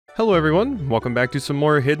Hello everyone, welcome back to some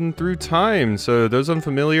more Hidden Through Time. So those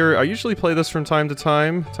unfamiliar, I usually play this from time to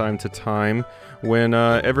time,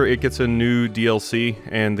 whenever it gets a new DLC,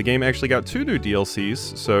 and the game actually got 2 new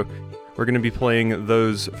DLCs, so we're going to be playing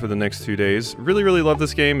those for the next 2 days. Really love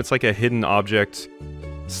this game. It's like a hidden object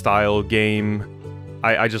style game.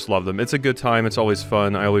 I just love them. It's a good time, it's always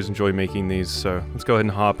fun, I always enjoy making these, so let's go ahead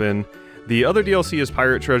and hop in. The other DLC is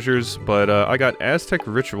Pirate Treasures, but I got Aztec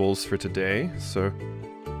Rituals for today, so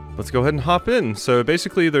let's go ahead and hop in. So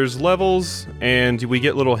basically there's levels, and we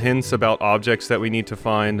get little hints about objects that we need to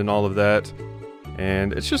find and all of that.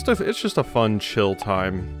 And it's just a fun, chill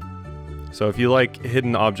time. So if you like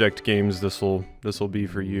hidden object games, this'll be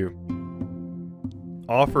for you.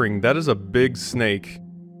 Offering, that is a big snake.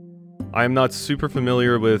 I am not super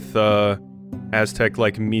familiar with Aztec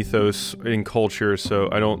like mythos in culture, so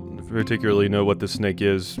I don't particularly know what this snake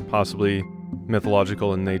is, possibly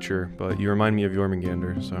mythological in nature, but you remind me of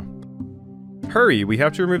Jormungandr, so. Hurry, we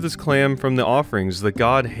have to remove this clam from the offerings. The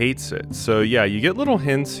god hates it. So yeah, you get little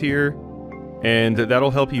hints here, and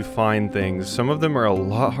that'll help you find things. Some of them are a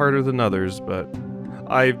lot harder than others, but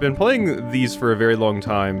I've been playing these for a very long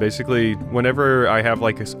time. Basically, whenever I have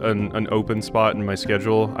like an open spot in my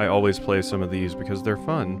schedule, I always play some of these because they're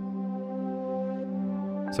fun.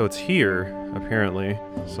 So it's here, apparently,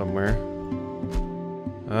 somewhere.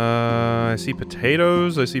 I see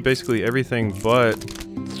potatoes, I see basically everything but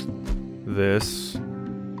this.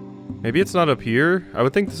 Maybe it's not up here? I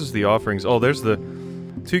would think this is the offerings. Oh, there's the...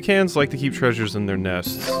 Toucans like to keep treasures in their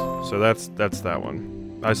nests, so that's that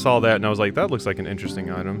one. I saw that and I was like, that looks like an interesting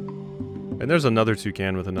item. And there's another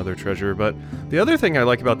toucan with another treasure, but the other thing I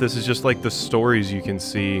like about this is just like the stories you can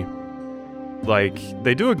see. Like,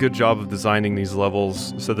 they do a good job of designing these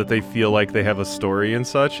levels so that they feel like they have a story and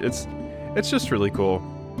such. It's just really cool.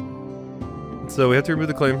 So we have to remove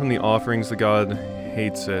the claim from the offerings. The god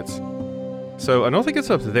hates it. So I don't think it's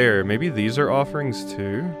up there. Maybe these are offerings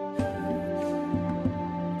too?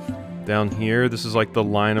 Down here, this is like the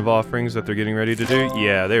line of offerings that they're getting ready to do?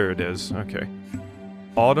 Yeah, there it is. Okay.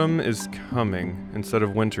 Autumn is coming instead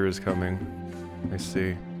of winter is coming. I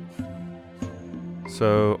see.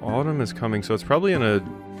 So autumn is coming, so it's probably in a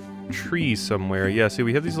tree somewhere. Yeah, see,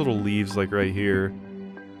 we have these little leaves like right here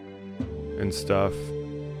and stuff.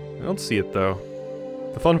 I don't see it though.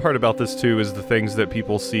 The fun part about this too is the things that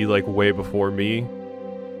people see like way before me.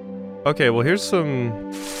 Okay, well here's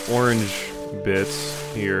some orange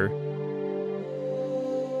bits here.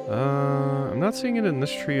 I'm not seeing it in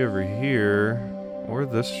this tree over here, or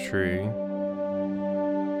this tree.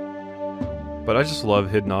 But I just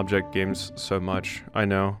love hidden object games so much, I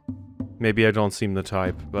know. Maybe I don't seem the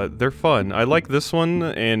type, but they're fun. I like this one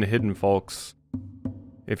and Hidden Folks.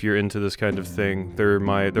 If you're into this kind of thing, they're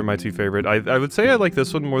my 2 favorite. I would say I like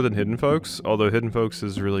this one more than Hidden Folks, although Hidden Folks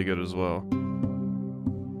is really good as well.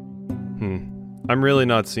 I'm really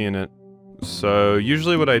not seeing it. So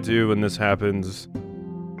usually what I do when this happens,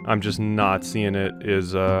 I'm just not seeing it,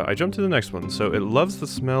 is I jump to the next one. So it loves the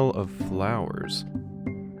smell of flowers.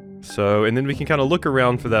 So, and then we can kind of look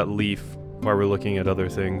around for that leaf while we're looking at other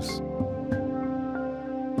things.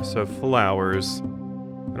 So flowers.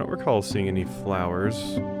 I don't recall seeing any flowers.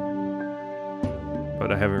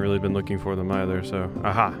 But I haven't really been looking for them either, so...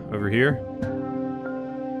 Aha! Over here.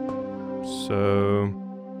 So...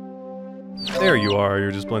 There you are,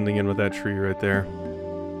 you're just blending in with that tree right there.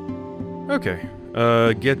 Okay.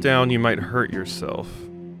 Get down, you might hurt yourself.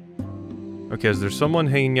 Okay, is there someone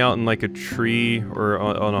hanging out in like a tree or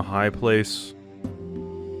on a high place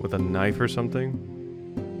with a knife or something?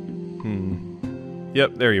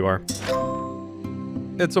 Yep, there you are.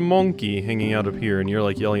 It's a monkey hanging out up here and you're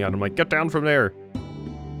like yelling at him like, get down from there!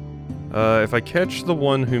 If I catch the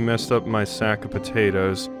one who messed up my sack of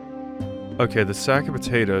potatoes... Okay, the sack of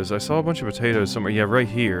potatoes. I saw a bunch of potatoes somewhere. Yeah, right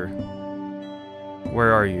here.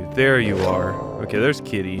 Where are you? There you are. Okay, there's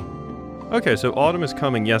Kitty. Okay, so autumn is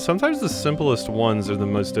coming. Yeah, sometimes the simplest ones are the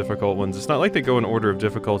most difficult ones. It's not like they go in order of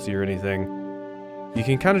difficulty or anything. You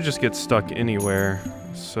can kind of just get stuck anywhere.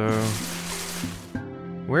 So...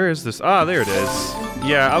 Where is this? Ah, there it is.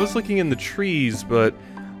 Yeah, I was looking in the trees, but...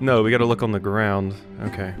 No, we gotta look on the ground.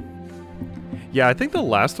 Okay. Yeah, I think the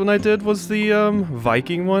last one I did was the,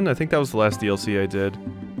 Viking one. I think that was the last DLC I did.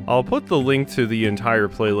 I'll put the link to the entire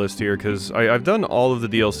playlist here, because I've done all of the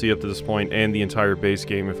DLC up to this point, and the entire base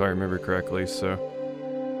game, if I remember correctly, so...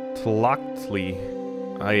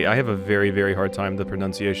 Tlochtli. I have a very hard time with the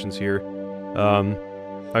pronunciations here.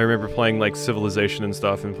 I remember playing, like, Civilization and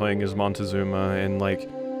stuff, and playing as Montezuma, and, like,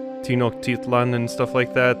 Tenochtitlan and stuff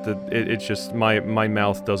like that, it's just, my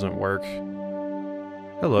mouth doesn't work.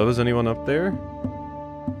 Hello, is anyone up there?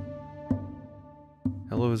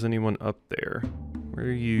 Hello, is anyone up there? Where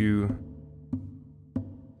are you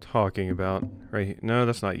talking about? Right here. No,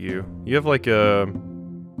 that's not you. You have like a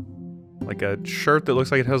shirt that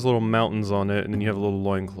looks like it has little mountains on it, and then you have a little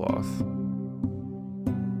loincloth.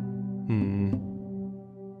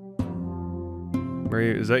 Where are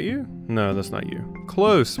you? Is that you? No, that's not you.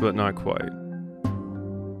 Close, but not quite.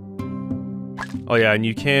 Oh yeah, and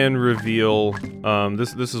you can reveal,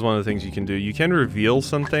 this is one of the things you can do. You can reveal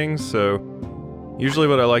some things, so usually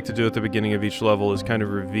what I like to do at the beginning of each level is kind of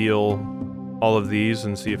reveal all of these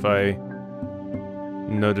and see if I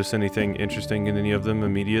notice anything interesting in any of them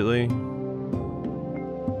immediately.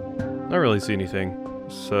 Not really see anything.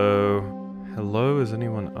 So, hello, is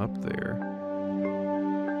anyone up there?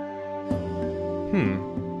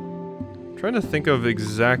 Trying to think of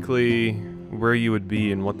exactly where you would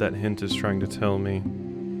be and what that hint is trying to tell me.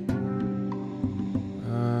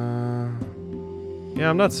 Yeah,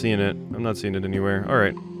 I'm not seeing it. I'm not seeing it anywhere.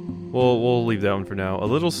 Alright. We'll leave that one for now. A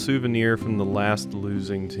little souvenir from the last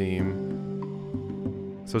losing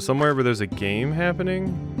team. So somewhere where there's a game happening?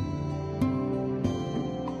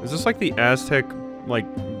 Is this like the Aztec, like,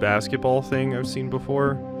 basketball thing I've seen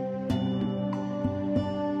before?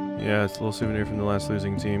 Yeah, it's a little souvenir from the last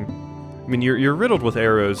losing team. I mean, you're riddled with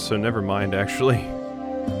arrows, so never mind, actually.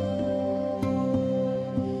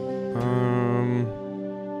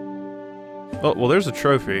 Oh, well, there's a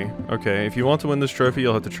trophy. Okay, if you want to win this trophy,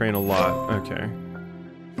 you'll have to train a lot. Okay.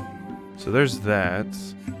 So there's that.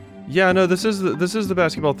 Yeah, no, this is the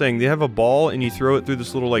basketball thing. They have a ball, and you throw it through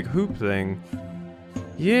this little, like, hoop thing.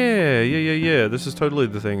 Yeah. This is totally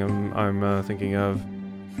the thing I'm thinking of.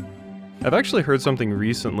 I've actually heard something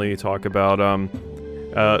recently talk about,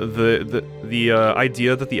 the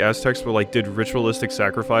idea that the Aztecs were, like, did ritualistic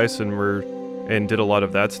sacrifice and did a lot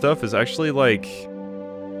of that stuff is actually, like,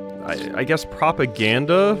 I guess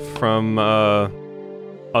propaganda from,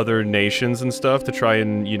 other nations and stuff to try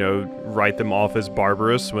and, you know, write them off as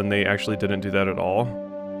barbarous when they actually didn't do that at all.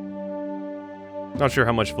 Not sure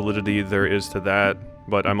how much validity there is to that,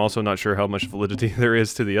 but I'm also not sure how much validity there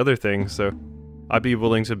is to the other thing, so I'd be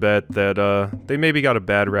willing to bet that, they maybe got a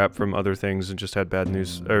bad rap from other things and just had bad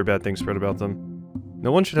news, or bad things spread about them.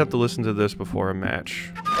 No one should have to listen to this before a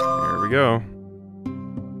match. There we go.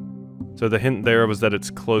 So the hint there was that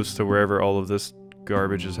it's close to wherever all of this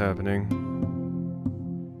garbage is happening.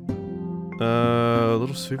 A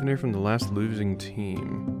little souvenir from the last losing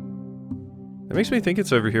team. That makes me think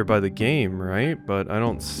it's over here by the game, right? But I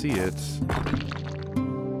don't see it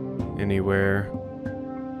anywhere.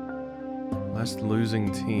 Last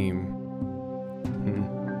losing team.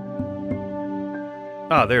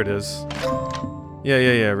 Ah, there it is.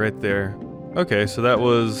 Yeah, right there. Okay, so that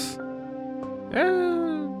was...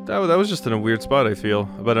 that was just in a weird spot, I feel.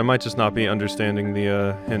 But I might just not be understanding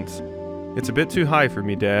the, hint. It's a bit too high for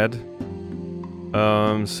me, Dad.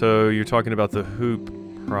 So you're talking about the hoop,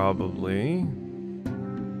 probably.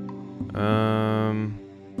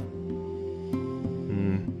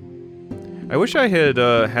 I wish I had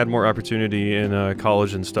had more opportunity in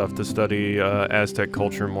college and stuff to study Aztec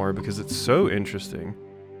culture more, because it's so interesting.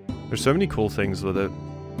 There's so many cool things with it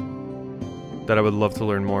that I would love to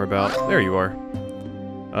learn more about. There you are.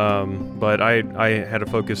 But I had a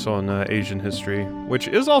focus on Asian history, which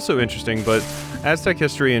is also interesting, but Aztec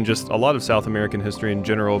history and just a lot of South American history in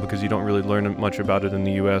general, because you don't really learn much about it in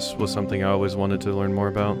the US, was something I always wanted to learn more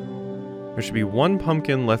about. There should be one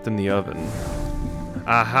pumpkin left in the oven.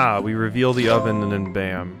 Aha, we reveal the oven and then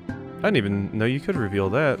bam. I didn't even know you could reveal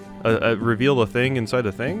that. Reveal a thing inside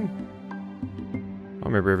a thing? I don't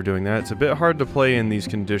remember ever doing that. It's a bit hard to play in these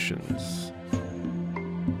conditions.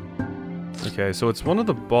 Okay, so it's one of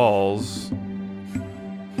the balls,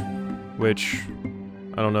 which,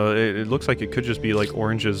 I don't know, it looks like it could just be like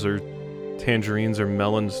oranges or tangerines or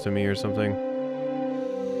melons to me or something.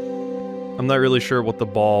 I'm not really sure what the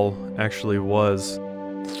ball actually was.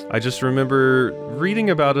 I just remember reading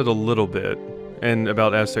about it a little bit, and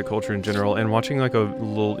about Aztec culture in general, and watching like a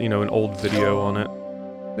little, you know, an old video on it.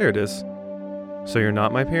 There it is. So you're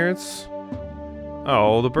not my parents?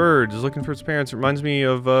 Oh, the bird is looking for its parents. It reminds me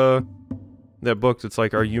of, that book that's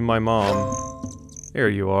like, Are You My Mom? There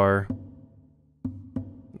you are.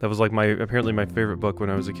 That was like apparently my favorite book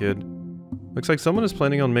when I was a kid. Looks like someone is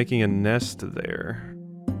planning on making a nest there.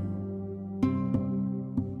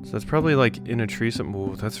 So that's probably like in a tree something.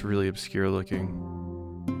 Ooh, that's really obscure looking.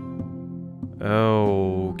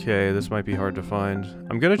 Okay, this might be hard to find.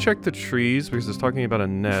 I'm gonna check the trees because it's talking about a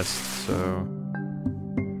nest, so...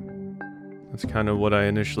 That's kind of what I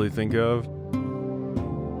initially think of.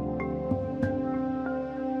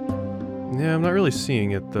 Yeah, I'm not really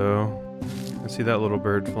seeing it though. I see that little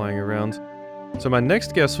bird flying around. So my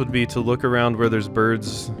next guess would be to look around where there's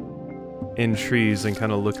birds in trees and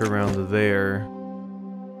kind of look around there.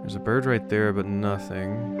 There's a bird right there, but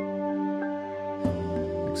nothing.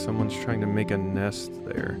 Like someone's trying to make a nest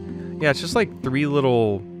there. Yeah, it's just like 3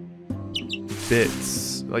 little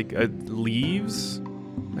bits, like leaves,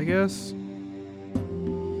 I guess.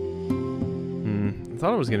 I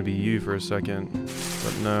thought it was gonna be you for a second,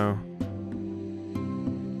 but no.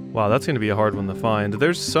 Wow, that's gonna be a hard one to find.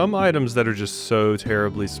 There's some items that are just so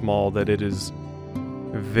terribly small that it is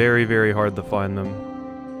very, very hard to find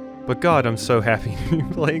them. But God, I'm so happy to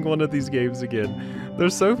be playing one of these games again. They're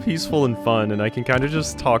so peaceful and fun, and I can kind of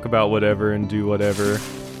just talk about whatever and do whatever.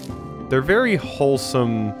 They're very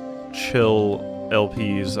wholesome, chill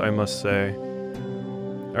LPs, I must say.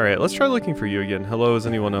 Alright, let's try looking for you again. Hello, is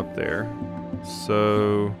anyone up there?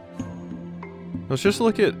 So... let's just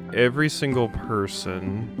look at every single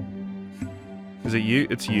person. Is it you?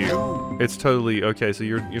 It's you. It's totally... okay, so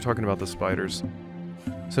you're talking about the spiders.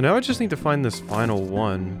 So now I just need to find this final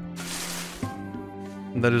one.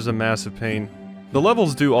 That is a massive pain. The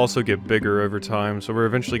levels do also get bigger over time, so we're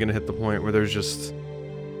eventually going to hit the point where there's just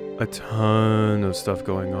a ton of stuff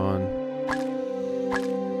going on.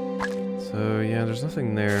 So yeah, there's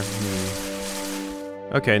nothing there.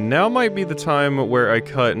 Okay, now might be the time where I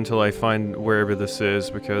cut until I find wherever this is,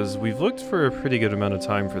 because we've looked for a pretty good amount of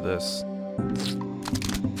time for this.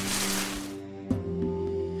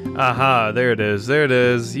 Aha, there it is,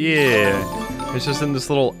 yeah! It's just in this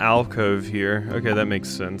little alcove here. Okay, that makes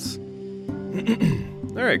sense.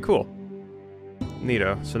 Alright, cool.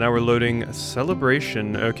 Neato. So now we're loading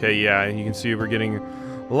Celebration. Okay, yeah, you can see we're getting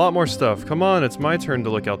a lot more stuff. Come on, it's my turn to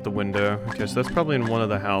look out the window. Okay, so that's probably in one of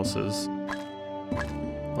the houses.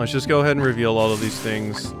 Let's just go ahead and reveal all of these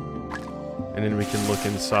things, and then we can look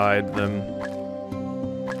inside them.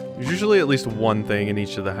 There's usually at least one thing in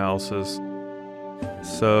each of the houses.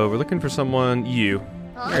 So we're looking for someone. You.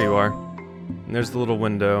 There you are. And there's the little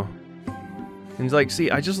window. And like, see,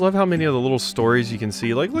 I just love how many of the little stories you can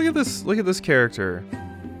see. Like, look at this character.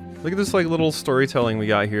 Look at this like little storytelling we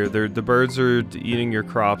got here. The birds are eating your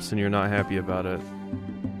crops and you're not happy about it.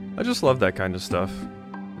 I just love that kind of stuff.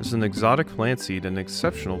 There's an exotic plant seed, an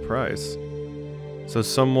exceptional price. So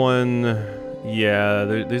someone, yeah,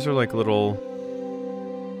 these are like little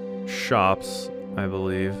shops, I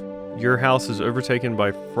believe. Your house is overtaken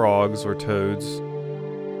by frogs or toads.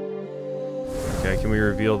 Okay, can we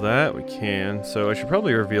reveal that? We can. So I should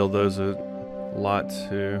probably reveal those a lot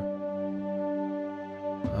too.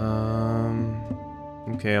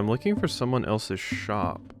 Okay, I'm looking for someone else's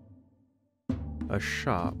shop. A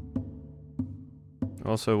shop.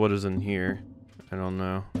 Also, what is in here? I don't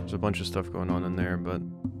know. There's a bunch of stuff going on in there, but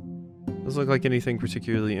doesn't look like anything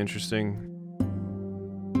particularly interesting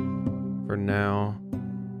for now.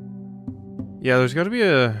 Yeah, there's got to be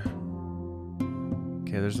a...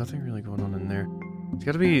 okay, there's nothing really going on in there. It's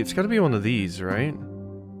got to be one of these, right?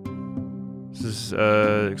 This is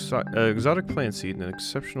exotic plant seed and an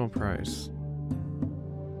exceptional price.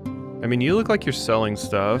 I mean, you look like you're selling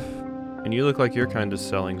stuff, and you look like you're kind of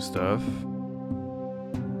selling stuff.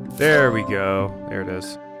 There we go. There it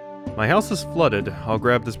is. My house is flooded. I'll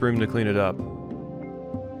grab this broom to clean it up.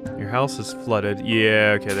 Your house is flooded.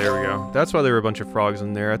 Yeah, okay, there we go. That's why there were a bunch of frogs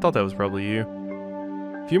in there. I thought that was probably you.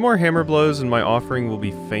 A few more hammer blows and my offering will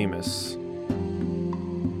be famous. A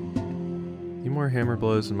few more hammer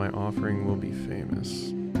blows and my offering will be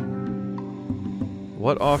famous.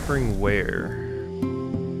 What offering where?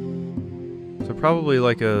 So probably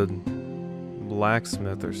like a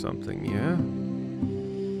blacksmith or something, yeah?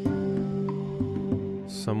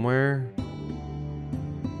 Somewhere?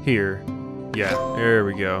 Here. Yeah, there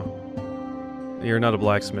we go. You're not a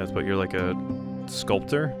blacksmith, but you're like a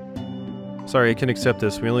sculptor? Sorry, I can accept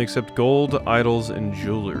this. We only accept gold, idols, and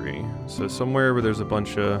jewelry. So somewhere where there's a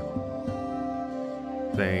bunch of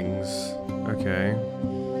things. Okay.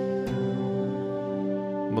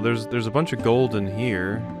 Well, there's a bunch of gold in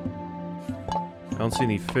here. I don't see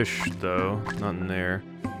any fish, though. Not in there.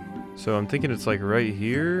 So I'm thinking it's like right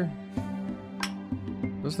here?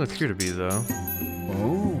 Doesn't appear to be, though.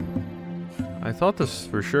 Oh. I thought this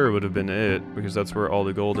for sure would have been it, because that's where all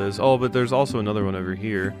the gold is. Oh, but there's also another one over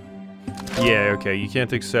here. Yeah, okay, you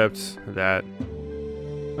can't accept that.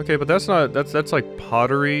 Okay, but that's not, that's like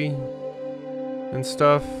pottery and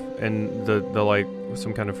stuff, and the like,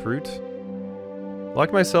 some kind of fruit.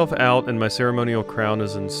 Lock myself out and my ceremonial crown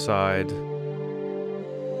is inside.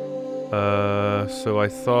 So I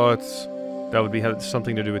thought that would have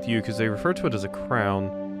something to do with you, because they refer to it as a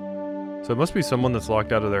crown. So it must be someone that's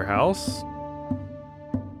locked out of their house.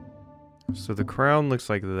 So the crown looks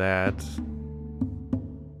like that.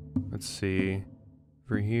 Let's see.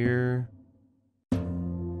 Over here.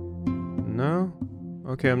 No?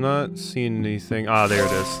 Okay, I'm not seeing anything. Ah, there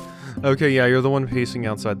it is. Okay, yeah, you're the one pacing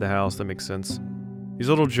outside the house. That makes sense. These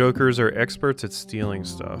little jokers are experts at stealing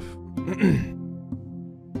stuff.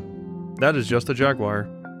 That is just a jaguar.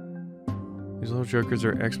 These little jokers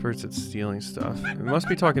are experts at stealing stuff. It must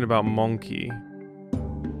be talking about monkey.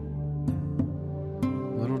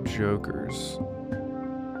 Little jokers.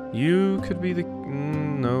 You could be the...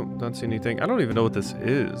 no, don't see anything. I don't even know what this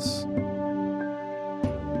is.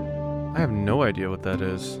 I have no idea what that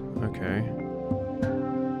is. Okay.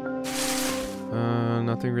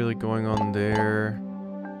 Nothing really going on there.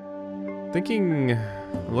 Looking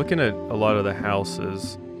at a lot of the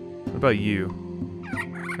houses. What about you?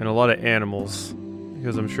 And a lot of animals.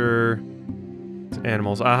 Because I'm sure it's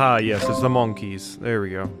animals. Aha, yes, it's the monkeys. There we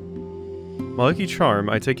go. My lucky charm,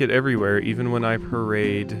 I take it everywhere, even when I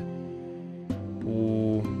parade.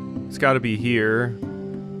 Ooh, it's gotta be here.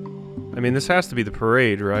 I mean, this has to be the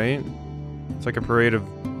parade, right? It's like a parade of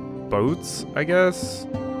boats, I guess?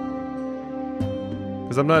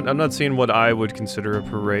 Because I'm not seeing what I would consider a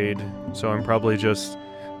parade, so I'm probably just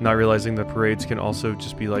not realizing that parades can also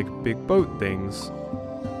just be like big boat things.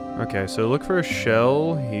 Okay, so look for a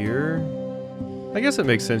shell here. I guess it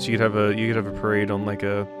makes sense. You could have a parade on like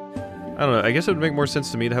a, I don't know. I guess it would make more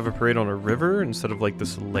sense to me to have a parade on a river instead of like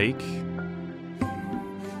this lake.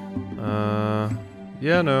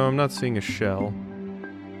 Yeah, no, I'm not seeing a shell.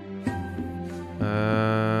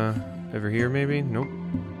 Over here maybe? Nope.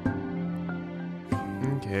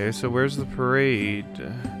 Okay, so where's the parade?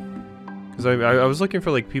 Because I was looking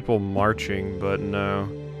for like people marching, but no.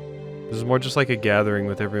 This is more just like a gathering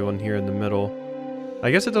with everyone here in the middle.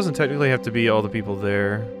 I guess it doesn't technically have to be all the people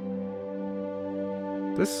there.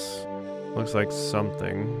 This looks like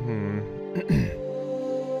something.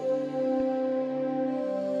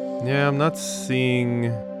 Yeah, I'm not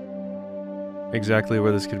seeing exactly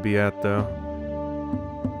where this could be at, though.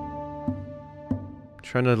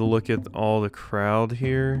 Trying to look at all the crowd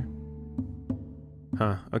here.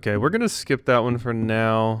 Huh, okay, we're gonna skip that one for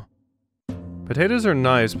now. Potatoes are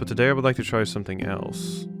nice, but today I would like to try something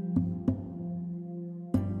else.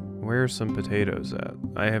 Where are some potatoes at?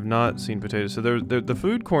 I have not seen potatoes. So the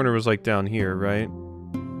food corner was like down here, right?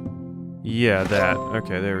 Yeah, that.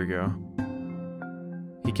 Okay, there we go.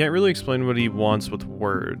 He can't really explain what he wants with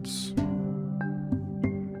words.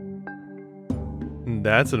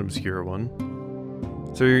 That's an obscure one.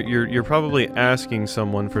 So you're probably asking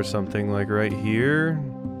someone for something like right here?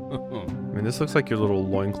 I mean, this looks like your little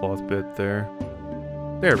loincloth bit there.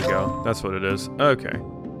 There we go. That's what it is. Okay.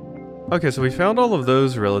 Okay, so we found all of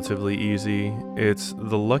those relatively easy. It's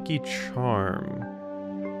the lucky charm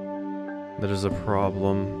that is a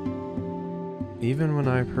problem. Even when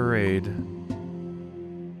I parade.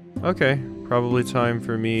 Okay, probably time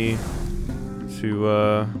for me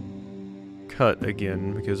to cut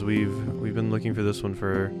again, because we've been looking for this one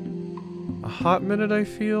for a hot minute, I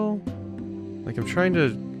feel. Like, I'm trying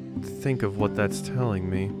to think of what that's telling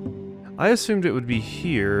me. I assumed it would be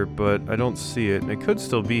here, but I don't see it. It could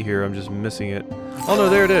still be here, I'm just missing it. Oh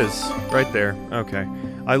no, there it is! Right there. Okay.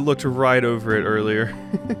 I looked right over it earlier.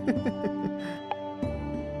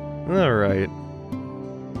 Alright.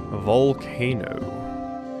 A volcano.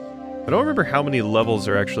 I don't remember how many levels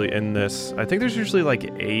are actually in this. I think there's usually like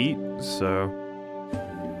 8, so...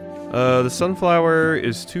 the sunflower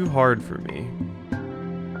is too hard for me.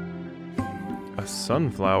 A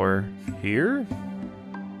sunflower? Here?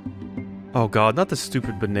 Oh god, not the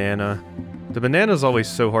stupid banana. The banana's always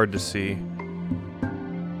so hard to see.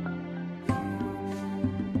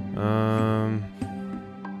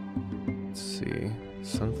 Let's see.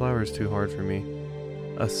 Sunflower is too hard for me.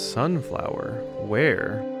 A sunflower?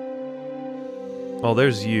 Where? Oh,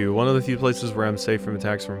 there's you. One of the few places where I'm safe from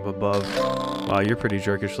attacks from above. Wow, you're pretty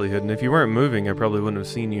jerkishly hidden. If you weren't moving, I probably wouldn't have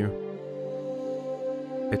seen you.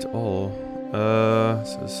 It's all.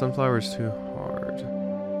 So the sunflower's too hard.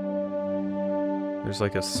 There's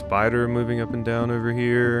like a spider moving up and down over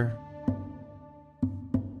here.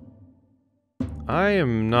 I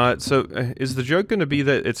am not... So, is the joke gonna be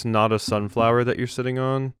that it's not a sunflower that you're sitting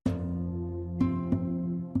on?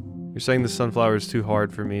 You're saying the sunflower is too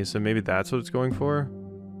hard for me, so maybe that's what it's going for?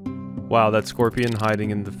 Wow, that scorpion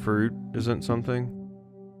hiding in the fruit isn't something?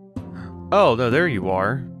 Oh, no, there you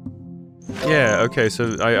are. Yeah, okay,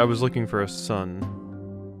 so I was looking for a sun.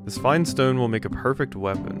 This fine stone will make a perfect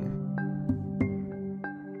weapon.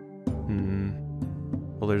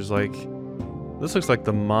 Well, there's like... This looks like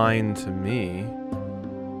the mine to me.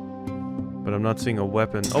 But I'm not seeing a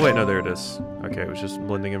weapon. Oh wait, no, there it is. Okay, it was just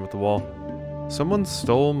blending in with the wall. Someone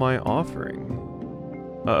stole my offering.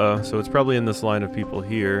 Uh-oh, so it's probably in this line of people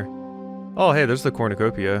here. Oh, hey, there's the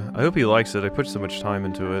cornucopia. I hope he likes it. I put so much time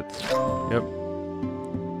into it. Yep.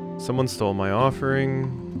 Someone stole my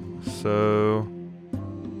offering, so...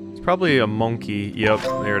 It's probably a monkey. Yep,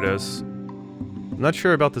 there it is. I'm not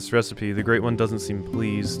sure about this recipe. The Great One doesn't seem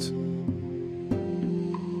pleased.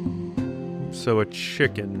 So a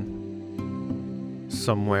chicken.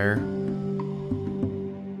 Somewhere.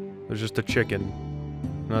 There's just a chicken.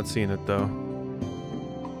 I'm not seeing it, though.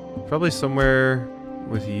 Probably somewhere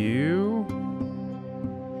with you?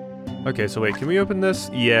 Okay, so wait, can we open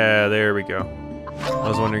this? Yeah, there we go. I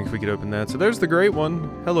was wondering if we could open that. So there's the Great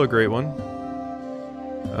One. Hello, Great One.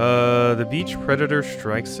 The beach predator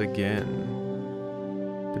strikes again.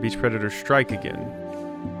 The beach predator strike again.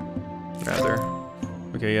 Rather.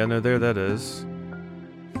 Okay, yeah, no, there that is.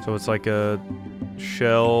 So it's like a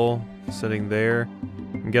shell sitting there.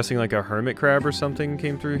 I'm guessing like a hermit crab or something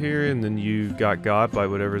came through here, and then you got by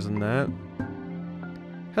whatever's in that.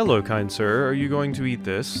 Hello, kind sir. Are you going to eat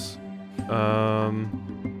this? The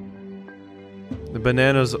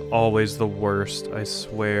banana's always the worst, I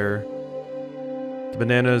swear. The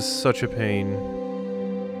banana is such a pain.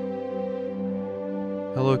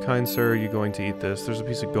 Hello, kind sir. Are you going to eat this? There's a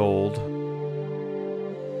piece of gold.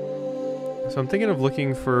 So I'm thinking of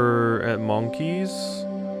looking at monkeys.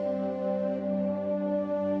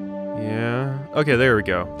 Yeah. Okay, there we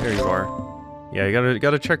go. There you are. Yeah, you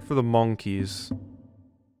gotta check for the monkeys.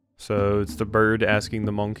 So it's the bird asking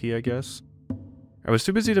the monkey, I guess. I was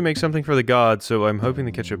too busy to make something for the god, so I'm hoping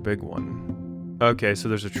to catch a big one. Okay, so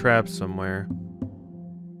there's a trap somewhere.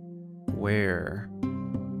 Where?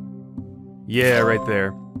 Yeah, right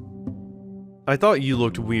there. I thought you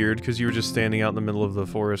looked weird because you were just standing out in the middle of the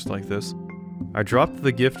forest like this. I dropped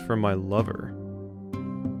the gift from my lover.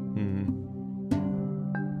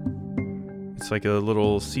 It's like a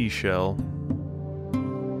little seashell.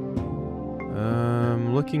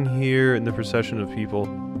 Looking here in the procession of people.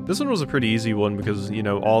 This one was a pretty easy one because, you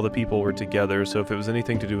know, all the people were together, so if it was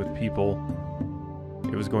anything to do with people,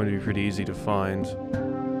 it was going to be pretty easy to find.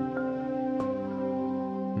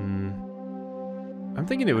 I'm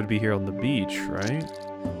thinking it would be here on the beach, right?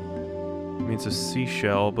 I mean, it's a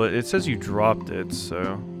seashell, but it says you dropped it, so...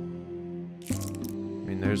 I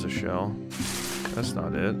mean, there's a shell. That's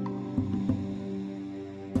not it.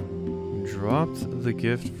 Dropped the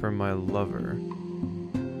gift from my lover.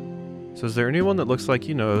 So is there anyone that looks like,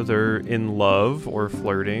 you know, they're in love or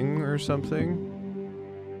flirting or something?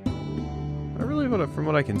 Not really from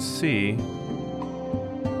what I can see.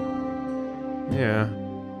 Yeah.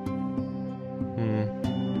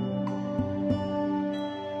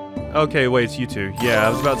 Okay, wait, it's you two. Yeah, I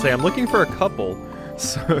was about to say, I'm looking for a couple.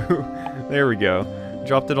 So, there we go.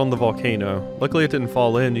 Dropped it on the volcano. Luckily it didn't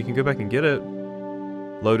fall in. You can go back and get it.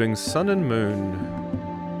 Loading sun and moon.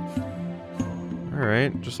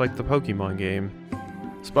 Alright, just like the Pokemon game.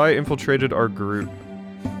 Spy infiltrated our group.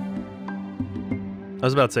 I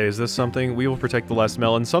was about to say, is this something? We will protect the last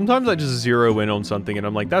melon. Sometimes I just zero in on something and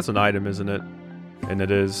I'm like, that's an item, isn't it? And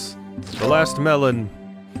it is. The last melon.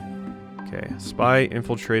 Okay, spy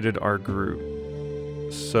infiltrated our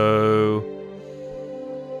group. So...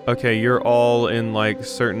 Okay, you're all in like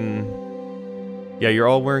certain... Yeah, you're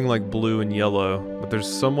all wearing like blue and yellow, but there's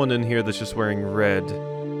someone in here that's just wearing red.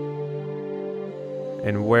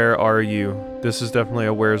 And where are you? This is definitely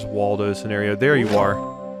a Where's Waldo scenario. There you are.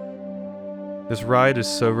 This ride is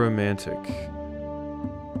so romantic.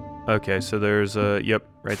 Okay, so there's yep,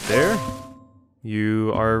 right there.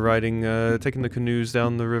 You are riding, taking the canoes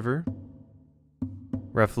down the river.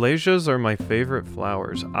 Rafflesias are my favorite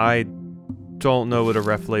flowers. I don't know what a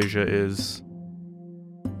rafflesia is.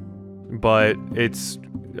 But it's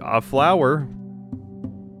a flower.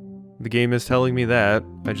 The game is telling me that.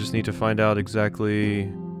 I just need to find out exactly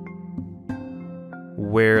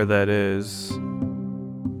where that is.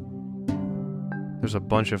 There's a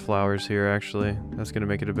bunch of flowers here, actually. That's going to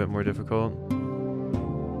make it a bit more difficult.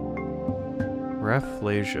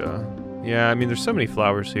 Rafflesia. Yeah, I mean, there's so many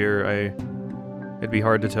flowers here. It'd be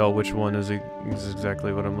hard to tell which one is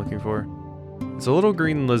exactly what I'm looking for. It's a little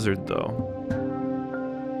green lizard, though.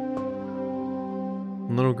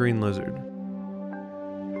 Little green lizard.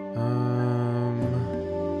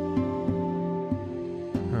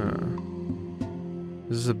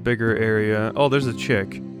 This is a bigger area. Oh, there's a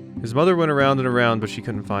chick. His mother went around and around, but she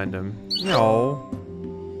couldn't find him. No.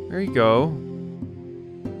 There you go.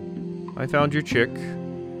 I found your chick.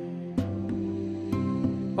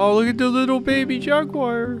 Oh, look at the little baby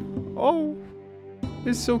jaguar. Oh,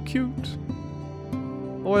 it's so cute.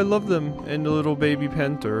 Oh, I love them. And the little baby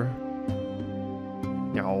panther.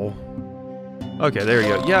 No. Okay, there you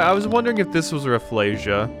go. Yeah, I was wondering if this was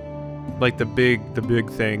Rafflesia. Like the big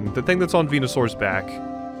thing. The thing that's on Venusaur's back.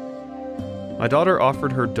 My daughter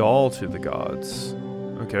offered her doll to the gods.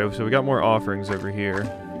 Okay, so we got more offerings over here.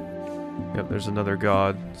 Yep, there's another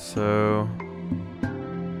god. So...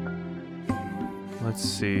 let's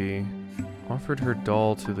see. Offered her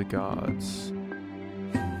doll to the gods.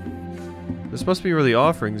 This must be where the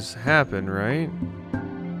offerings happen, right?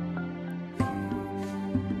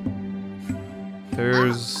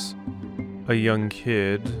 There's a young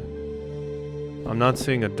kid. I'm not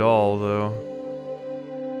seeing a doll, though.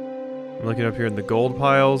 I'm looking up here in the gold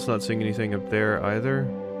piles, not seeing anything up there either.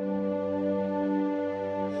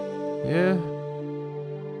 Yeah.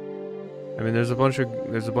 I mean, there's a bunch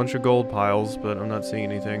of gold piles, but I'm not seeing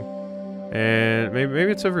anything. And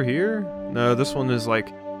maybe it's over here? No, this one is like...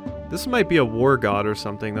 this might be a war god or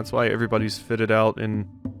something. That's why everybody's fitted out in,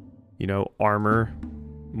 you know, armor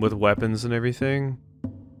with weapons and everything.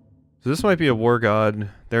 So this might be a war god.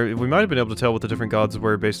 We might have been able to tell what the different gods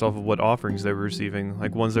were based off of what offerings they were receiving.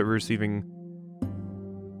 Like ones that were receiving,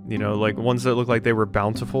 you know, like ones that look like they were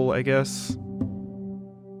bountiful, I guess.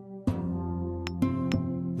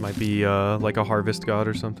 Might be like a harvest god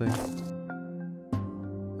or something.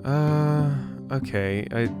 Okay,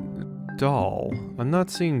 doll. I'm not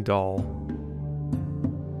seeing doll.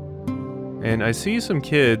 And I see some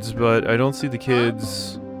kids, but I don't see the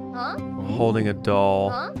kids holding a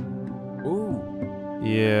doll. Ooh.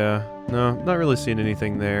 Yeah, no, not really seeing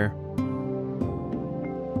anything there.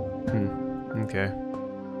 Okay.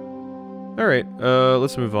 Alright,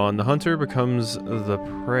 let's move on. The hunter becomes the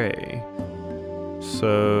prey.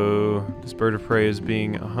 So, this bird of prey is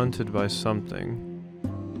being hunted by something.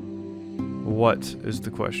 What is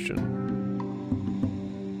the question?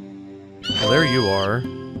 Well, there you are.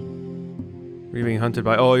 You're being hunted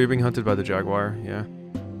by... oh, you're being hunted by the jaguar, yeah.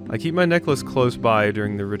 I keep my necklace close by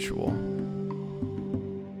during the ritual.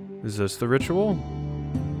 Is this the ritual?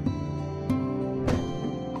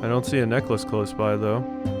 I don't see a necklace close by, though.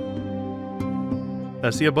 I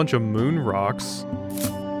see a bunch of moon rocks.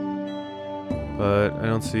 But I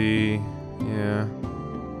don't see... yeah.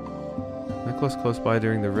 Necklace close by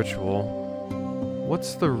during the ritual.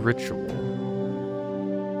 What's the ritual?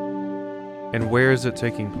 And where is it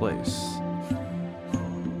taking place?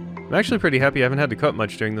 I'm actually pretty happy I haven't had to cut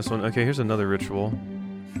much during this one. Okay, here's another ritual.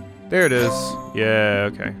 There it is. Yeah,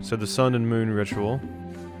 okay. So the sun and moon ritual.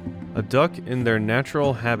 A duck in their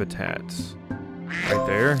natural habitats. Right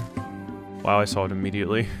there. Wow, I saw it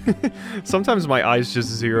immediately. Sometimes my eyes just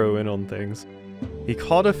zero in on things. He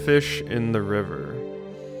caught a fish in the river.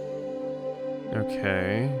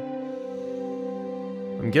 Okay.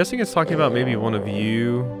 I'm guessing it's talking about maybe one of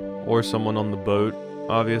you or someone on the boat,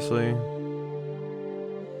 obviously.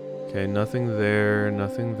 Okay, nothing there,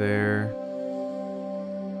 nothing there.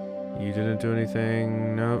 You didn't do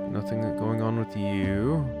anything. Nope, nothing going on with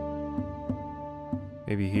you.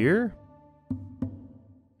 Maybe here?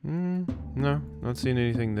 No, not seeing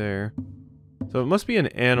anything there. So it must be an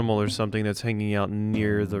animal or something that's hanging out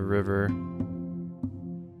near the river.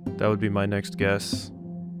 That would be my next guess.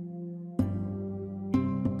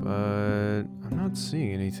 But I'm not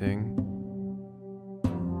seeing anything.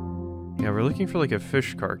 Yeah, we're looking for like a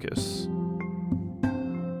fish carcass.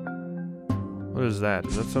 What is that?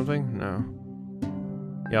 Is that something? No.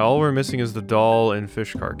 Yeah, all we're missing is the doll and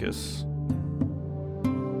fish carcass.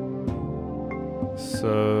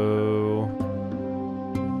 So...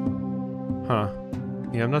 huh.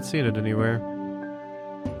 Yeah, I'm not seeing it anywhere.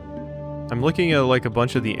 I'm looking at like a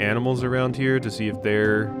bunch of the animals around here to see if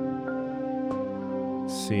they're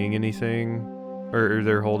seeing anything, or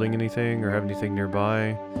they're holding anything, or have anything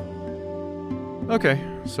nearby. Okay,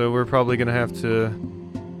 so we're probably gonna have to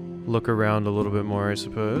look around a little bit more, I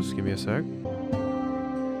suppose. Give me a sec.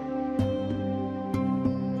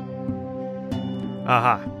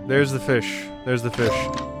 Aha! There's the fish. There's the fish.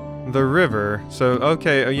 The river. So,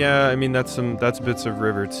 okay, yeah, I mean, that's bits of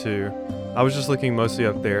river, too. I was just looking mostly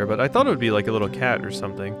up there, but I thought it would be like a little cat or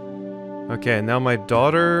something. Okay, now my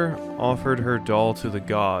daughter offered her doll to the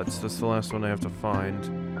gods. That's the last one I have to find.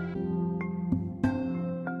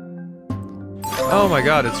 Oh my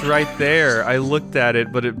god, it's right there. I looked at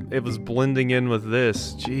it, but it was blending in with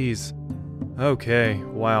this. Jeez. Okay,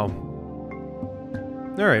 wow.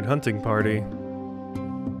 Alright, hunting party.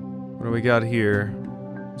 What do we got here?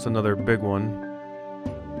 It's another big one.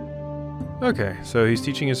 Okay, so he's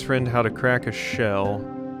teaching his friend how to crack a shell.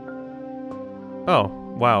 Oh,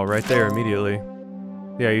 wow, right there immediately.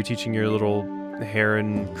 Yeah, you're teaching your little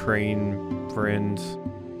heron crane friend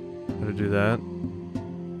how to do that.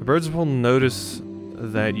 The birds will notice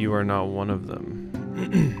that you are not one of them.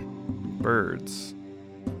 birds.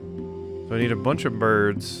 So I need a bunch of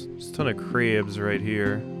birds. There's a ton of crabs right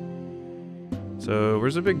here. So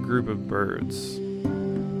where's a big group of birds?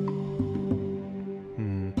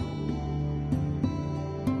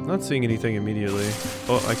 Not seeing anything immediately.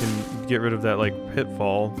 Oh, I can get rid of that, like,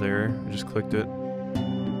 pitfall there. I just clicked it.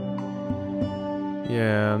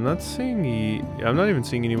 Yeah, I'm not seeing I'm not even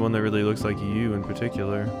seeing anyone that really looks like you in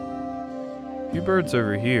particular. A few birds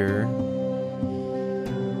over here.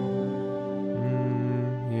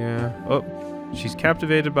 Yeah. Oh, she's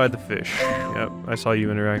captivated by the fish. Yep, I saw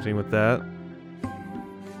you interacting with that.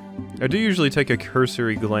 I do usually take a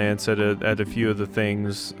cursory glance at a few of the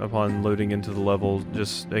things upon loading into the level,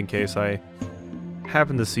 just in case I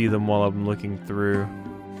happen to see them while I'm looking through.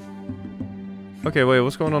 Okay, wait,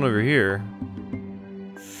 what's going on over here?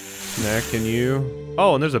 Snack, can you...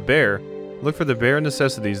 Oh, and there's a bear. Look for the bare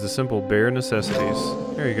necessities, the simple bare necessities.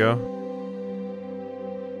 There you go.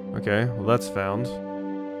 Okay, well that's found.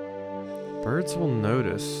 Birds will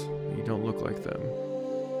notice you don't look like them.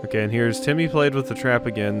 Okay, and here's Timmy played with the trap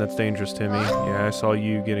again. That's dangerous, Timmy. Yeah, I saw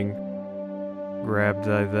you getting grabbed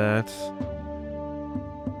by that.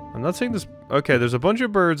 I'm not seeing this... Okay, there's a bunch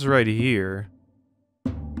of birds right here.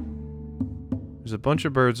 There's a bunch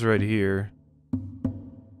of birds right here.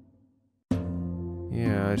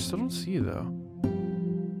 Yeah, I still don't see you, though.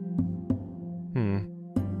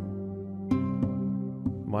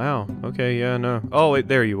 Wow. Okay, yeah, no. Oh, wait,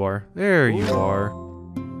 there you are. There you are.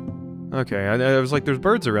 Okay, I was like, there's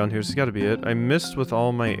birds around here, so it's gotta be it. I missed with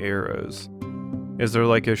all my arrows. Is there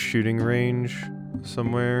like a shooting range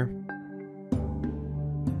somewhere?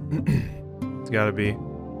 It's gotta be.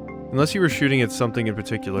 Unless you were shooting at something in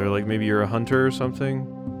particular, like maybe you're a hunter or something.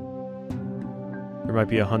 There might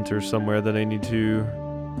be a hunter somewhere that I need to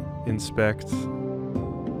inspect.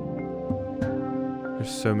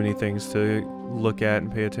 There's so many things to look at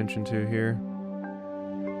and pay attention to here.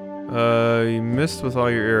 You missed with all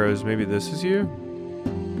your arrows. Maybe this is you?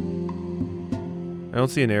 I don't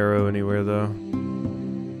see an arrow anywhere, though.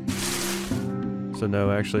 So no,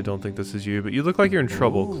 I actually don't think this is you. But you look like you're in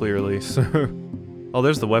trouble, clearly, so... Oh,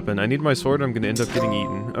 there's the weapon. I need my sword, I'm gonna end up getting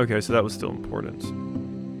eaten. Okay, so that was still important.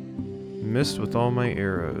 Missed with all my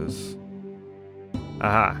arrows.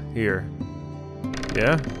 Aha, here.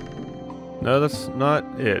 Yeah? No, that's not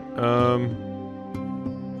it.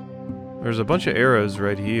 There's a bunch of arrows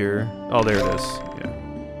right here. Oh, there it is. Yeah.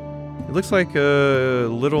 It looks like a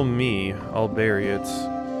little me. I'll bury it.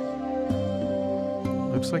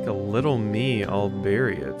 Looks like a little me. I'll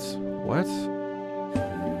bury it. What?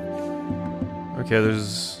 Okay,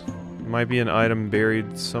 there's... might be an item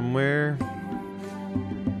buried somewhere.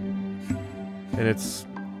 And it's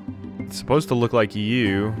supposed to look like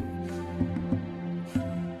you.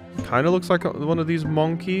 Kinda looks like one of these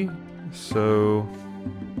monkey. So...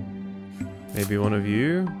 maybe one of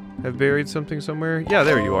you have buried something somewhere? Yeah,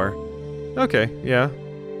 there you are. Okay, yeah.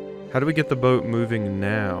 How do we get the boat moving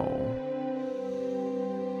now?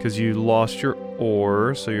 Because you lost your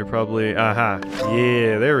oar, so you're probably... Aha!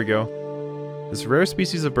 Yeah, there we go. This rare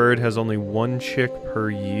species of bird has only one chick per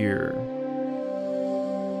year.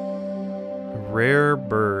 A rare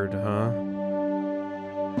bird, huh?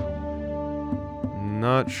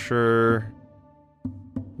 Not sure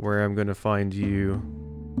where I'm gonna find you.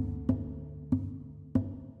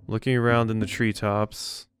 Looking around in the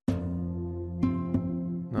treetops.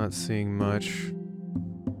 Not seeing much.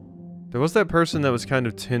 There was that person that was kind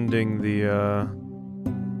of tending the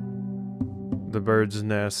bird's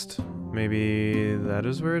nest. Maybe that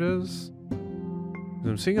is where it is?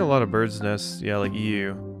 I'm seeing a lot of bird's nests. Yeah, like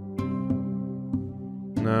you.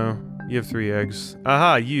 No, you have 3 eggs.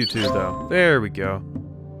 Aha, you too, though. There we go.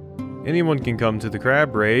 Anyone can come to the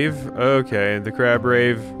crab rave. Okay, the crab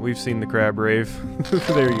rave. We've seen the crab rave.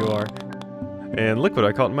 There you are. And look what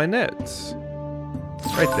I caught in my nets.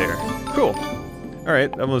 Right there. Cool.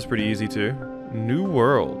 Alright, that one was pretty easy too. New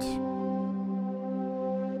world.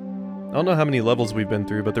 I don't know how many levels we've been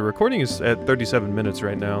through, but the recording is at 37 minutes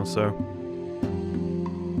right now, so...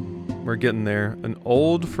 we're getting there. An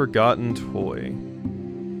old, forgotten toy.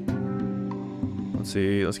 Let's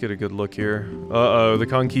see, let's get a good look here. Uh-oh, the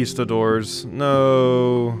conquistadors.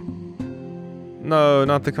 No. No,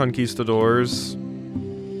 not the conquistadors.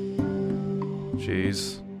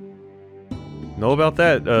 Jeez. Know about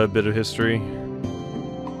that bit of history.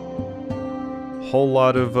 Whole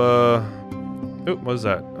lot of, oh, what was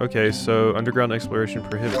that? Okay, so underground exploration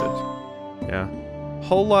prohibited. Yeah.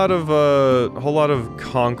 Whole lot of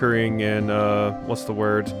conquering and, what's the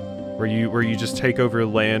word? Where you just take over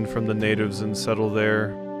land from the natives and settle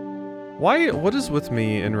there. Why? What is with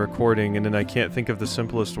me in recording and then I can't think of the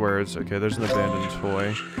simplest words? Okay, there's an abandoned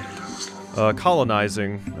toy.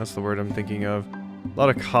 Colonizing. That's the word I'm thinking of. A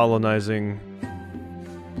lot of colonizing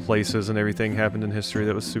places and everything happened in history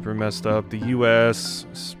that was super messed up. The US,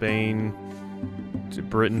 Spain,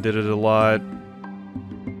 Britain did it a lot.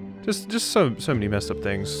 Just so many messed up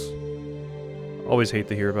things. Always hate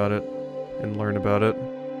to hear about it and learn about it.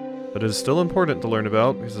 But it is still important to learn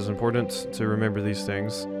about, because it's important to remember these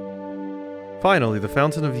things. Finally, the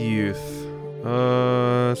Fountain of Youth.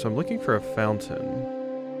 So I'm looking for a fountain.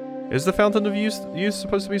 Is the Fountain of Youth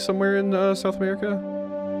supposed to be somewhere in South America?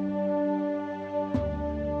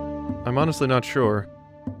 I'm honestly not sure.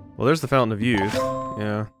 Well, there's the Fountain of Youth.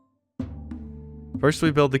 Yeah. First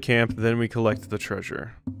we build the camp, then we collect the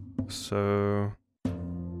treasure. So...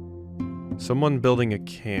 someone building a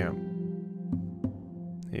camp.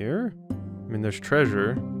 Here? I mean, there's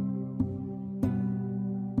treasure.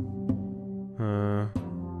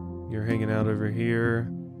 You're hanging out over here.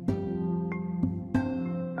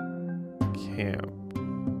 Camp.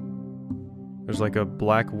 There's like a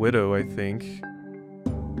black widow, I think.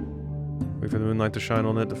 Wait for the moonlight to shine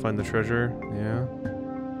on it to find the treasure. Yeah.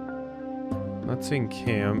 Not seeing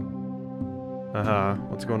camp. Aha.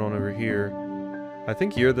 What's going on over here? I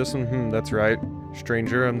think you're this one. That's right.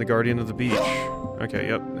 Stranger, I'm the guardian of the beach. Okay,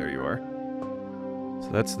 yep, there you are.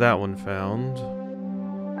 So that's that one found.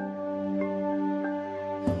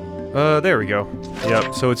 There we go.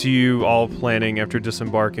 Yep, so it's you all planning after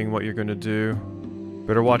disembarking what you're gonna do.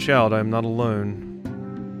 Better watch out, I'm not alone.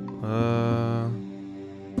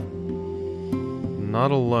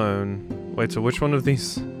 Not alone. Wait, so which one of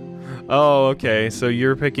these? Oh, okay, so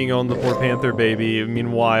you're picking on the poor panther baby,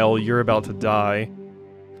 meanwhile, you're about to die.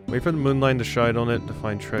 Wait for the moonlight to shine on it to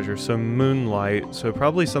find treasure. So moonlight, so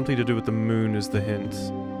probably something to do with the moon is the hint.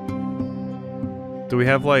 Do we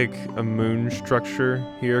have, like, a moon structure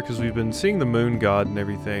here? Because we've been seeing the moon god and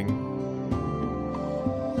everything.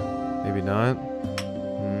 Maybe not?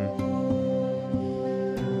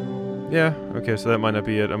 Yeah, okay, so that might not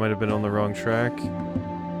be it. I might have been on the wrong track.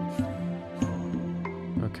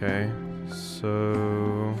 Okay,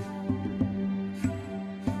 so...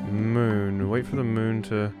 moon. Wait for the moon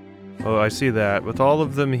to... oh, I see that. With all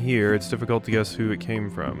of them here, it's difficult to guess who it came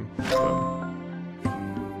from. So.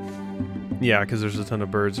 Yeah, because there's a ton of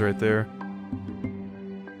birds right there.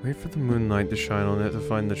 Wait for the moonlight to shine on it to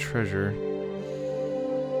find the treasure.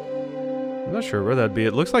 I'm not sure where that'd be.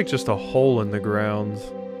 It looks like just a hole in the ground.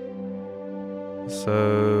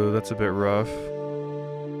 So, that's a bit rough.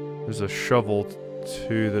 There's a shovel,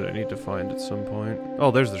 too, that I need to find at some point. Oh,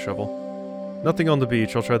 there's the shovel. Nothing on the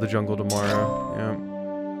beach. I'll try the jungle tomorrow. Yeah.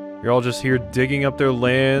 You're all just here digging up their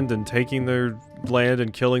land and taking their land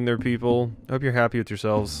and killing their people. I hope you're happy with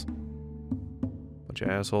yourselves. Bunch of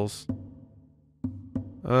assholes.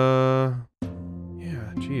 Yeah,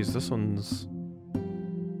 geez, this one's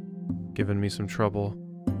giving me some trouble.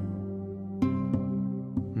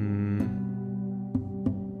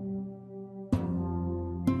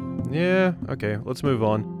 Yeah, okay, let's move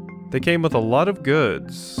on. They came with a lot of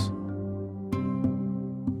goods.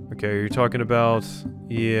 Okay, you're talking about...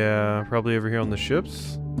 yeah, probably over here on the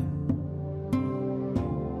ships?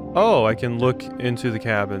 Oh, I can look into the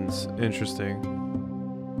cabins. Interesting.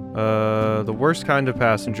 The worst kind of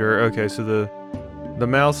passenger. Okay, so the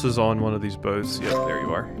mouse is on one of these boats. Yep, there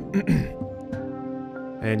you are.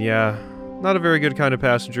 And yeah, not a very good kind of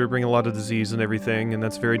passenger, bring a lot of disease and everything, and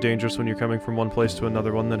that's very dangerous when you're coming from one place to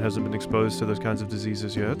another one that hasn't been exposed to those kinds of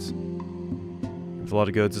diseases yet. There's a lot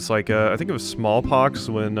of goods. It's like, I think it was smallpox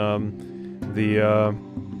when, the,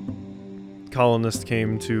 colonists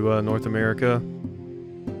came to, North America.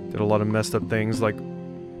 Did a lot of messed up things, like,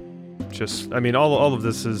 just, I mean, all of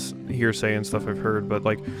this is hearsay and stuff I've heard, but,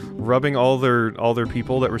 like, rubbing all their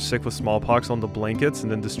people that were sick with smallpox on the blankets and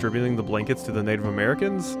then distributing the blankets to the Native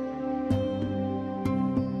Americans.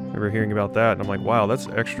 I remember hearing about that, and I'm like, wow, that's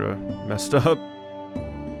extra messed up.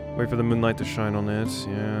 Wait for the moonlight to shine on it.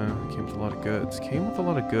 Yeah, came with a lot of goods. Came with a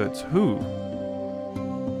lot of goods. Who?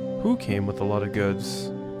 Who came with a lot of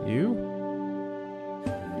goods? You?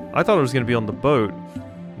 I thought it was gonna be on the boat,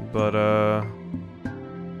 but,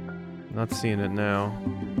 not seeing it now.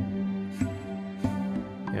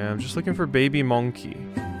 Yeah, I'm just looking for baby monkey.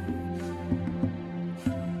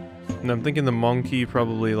 And I'm thinking the monkey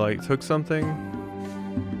probably, like, took something.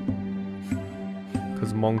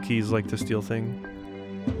 Because monkeys like to steal things.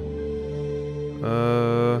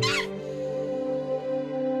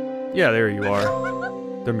 Yeah, there you are.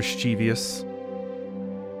 They're mischievous.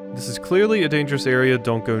 This is clearly a dangerous area,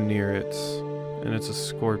 don't go near it. And it's a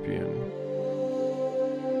scorpion.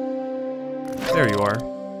 There you are.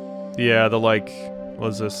 Yeah, the like, what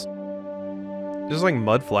is this? Just like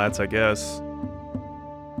mud flats, I guess.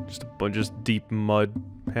 Just a bunch of deep mud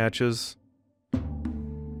patches.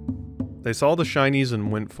 They saw the shinies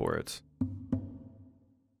and went for it.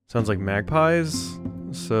 Sounds like magpies.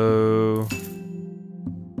 So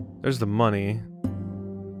there's the money.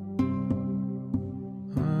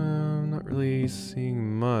 I'm not really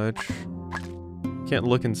seeing much. Can't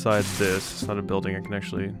look inside this. It's not a building I can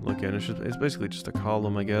actually look in. It's basically just a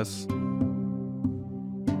column, I guess.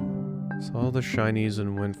 Saw the shinies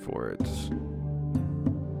and went for it.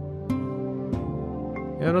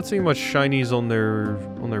 Yeah, I'm not seeing much shinies on their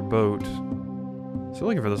boat. Still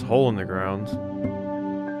looking for this hole in the ground. I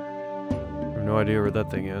have no idea where that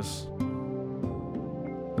thing is.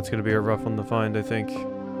 That's gonna be a rough one to find, I think.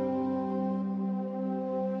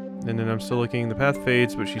 And then I'm still looking. The path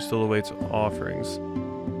fades, but she still awaits offerings.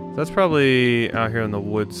 That's probably out here in the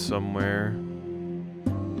woods somewhere.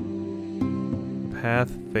 The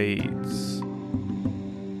path fades.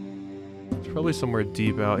 It's probably somewhere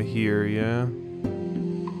deep out here, yeah.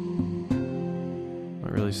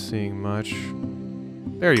 Not really seeing much.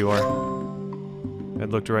 There you are. I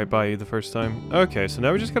looked right by you the first time. Okay, so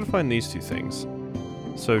now we just gotta find these two things.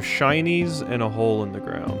 So, shinies and a hole in the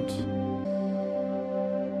ground.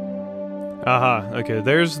 Aha, okay,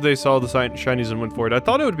 they saw the shinies and went for it. I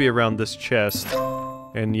thought it would be around this chest.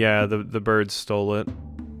 And yeah, the birds stole it.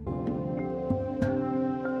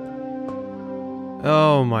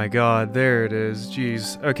 Oh my god, there it is,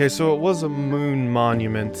 jeez. Okay, so it was a moon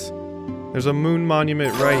monument. There's a moon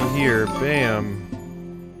monument right here, bam.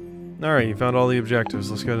 Alright, you found all the objectives,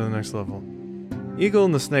 let's go to the next level. Eagle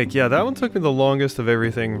and the snake, yeah, that one took me the longest of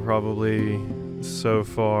everything probably so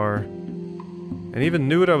far. And even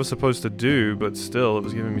knew what I was supposed to do, but still, it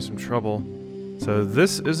was giving me some trouble. So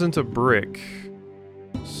this isn't a brick.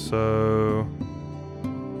 So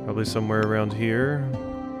probably somewhere around here.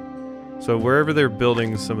 So wherever they're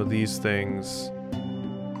building some of these things,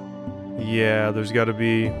 yeah, there's gotta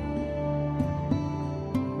be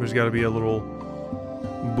a little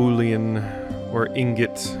Boolean or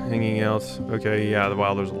ingot hanging out. Okay, yeah,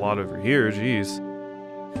 wow, there's a lot over here, jeez.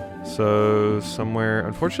 So, somewhere...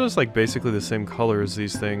 Unfortunately, it's like basically the same color as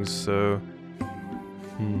these things, so...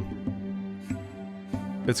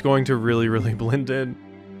 It's going to really, really blend in.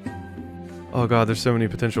 Oh god, there's so many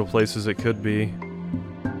potential places it could be.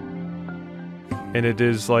 And it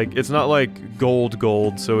is like... It's not like gold,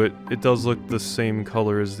 so it does look the same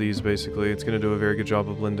color as these, basically. It's gonna do a very good job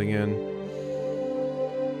of blending in.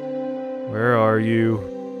 Where are you?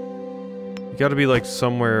 You gotta be like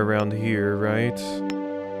somewhere around here, right?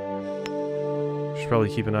 Should probably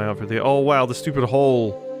keep an eye out for the... Oh wow, the stupid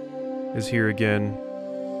hole is here again.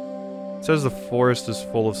 It says the forest is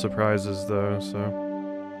full of surprises though, so...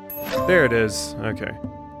 There it is. Okay.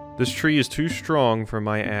 This tree is too strong for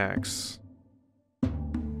my axe.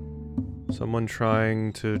 Someone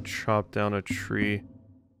trying to chop down a tree.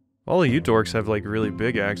 All of you dorks have like really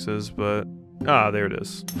big axes, but... Ah, there it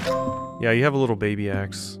is. Yeah, you have a little baby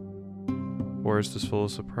axe. Forest is full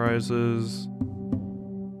of surprises.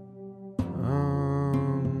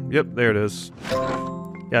 Yep, there it is.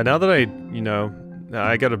 Yeah, now that I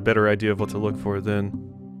got a better idea of what to look for then.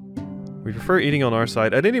 We prefer eating on our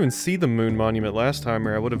side. I didn't even see the moon monument last time,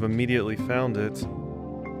 or I would have immediately found it.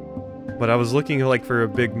 But I was looking like for a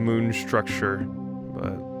big moon structure.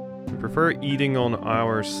 But we prefer eating on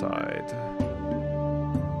our side.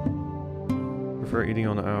 Prefer eating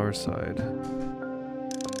on our side.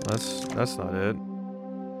 That's not it.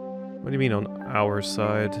 What do you mean on our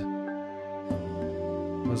side?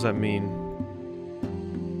 What does that mean?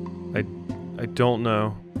 I don't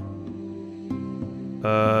know.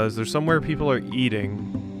 Is there somewhere people are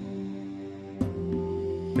eating?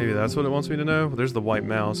 Maybe that's what it wants me to know? There's the white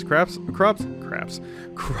mouse. Crops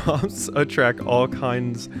attract all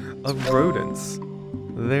kinds of rodents.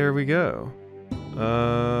 There we go.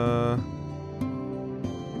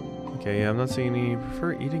 Okay, yeah, I'm not seeing any.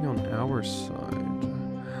 Prefer eating on our side.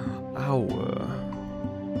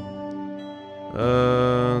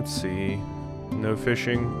 Let's see. No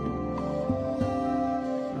fishing.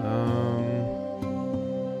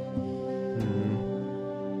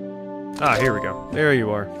 Ah, here we go. There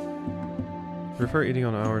you are. Prefer eating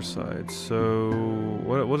on our side. So,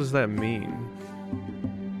 what does that mean?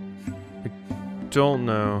 I don't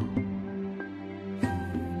know.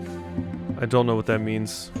 I don't know what that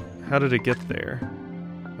means. How did it get there?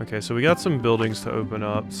 Okay, so we got some buildings to open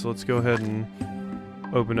up, so let's go ahead and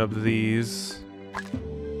open up these.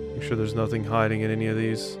 Make sure there's nothing hiding in any of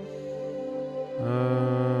these.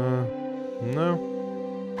 No.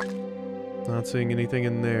 Not seeing anything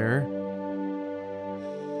in there.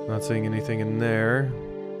 Not seeing anything in there.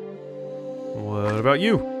 What about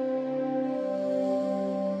you?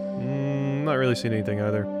 Not really seeing anything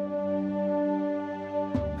either.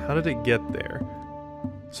 How did it get there?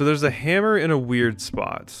 So there's a hammer in a weird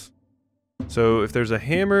spot. So if there's a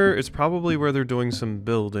hammer, it's probably where they're doing some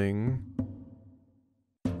building.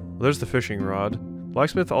 Well, there's the fishing rod.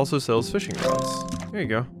 Blacksmith also sells fishing rods. There you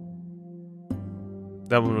go.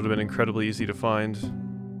 That one would have been incredibly easy to find.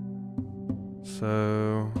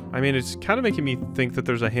 So, I mean, it's kind of making me think that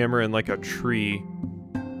there's a hammer in like a tree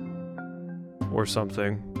or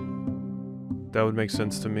something. That would make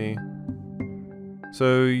sense to me.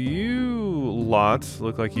 So you lot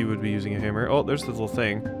look like you would be using a hammer. Oh, there's the little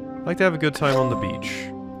thing. I'd like to have a good time on the beach.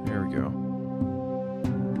 There we go.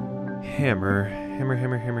 Hammer. Hammer,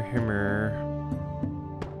 hammer, hammer, hammer.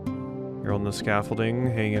 You're on the scaffolding,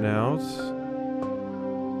 hanging out.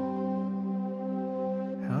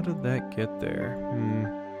 How did that get there?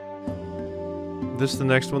 This is the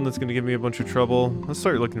next one that's going to give me a bunch of trouble. Let's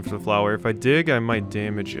start looking for the flower. If I dig, I might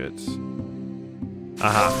damage it.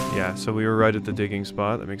 Aha, yeah, so we were right at the digging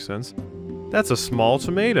spot. That makes sense. That's a small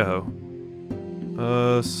tomato.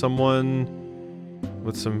 Someone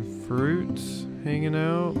with some fruit hanging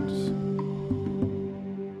out.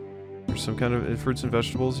 Or some kind of fruits and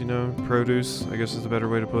vegetables, you know, produce, I guess is the better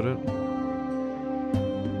way to put it.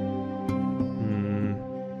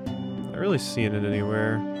 Not really seeing it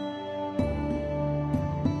anywhere.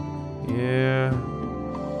 Yeah.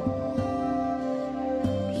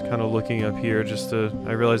 Just kind of looking up here just to...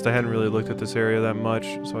 I realized I hadn't really looked at this area that much,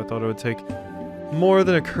 so I thought I would take more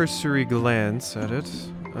than a cursory glance at it.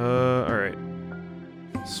 Alright.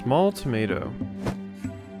 Small tomato.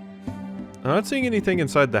 I'm not seeing anything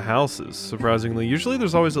inside the houses, surprisingly. Usually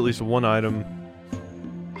there's always at least one item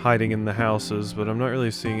hiding in the houses, but I'm not really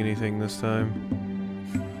seeing anything this time.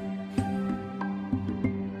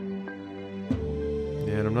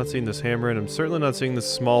 Yeah, and I'm not seeing this hammer, and I'm certainly not seeing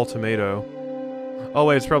this small tomato. Oh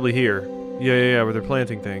wait, it's probably here. Yeah, where they're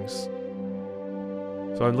planting things.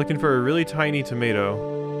 So I'm looking for a really tiny tomato.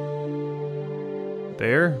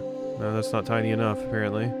 There? No, that's not tiny enough,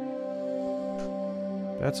 apparently.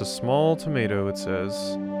 That's a small tomato, it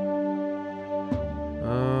says.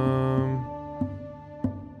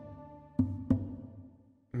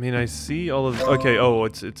 I mean, I see all of... Okay, oh,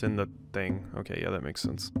 it's in the thing. Okay, yeah, that makes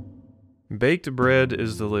sense. Baked bread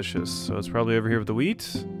is delicious, so it's probably over here with the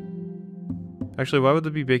wheat. Actually, why would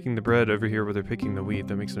they be baking the bread over here where they're picking the wheat?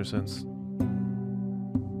 That makes no sense.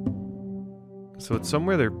 So it's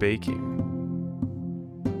somewhere they're baking.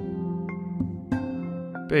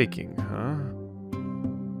 Baking, huh?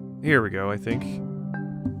 Here we go, I think.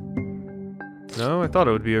 No, I thought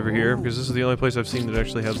it would be over here, because this is the only place I've seen that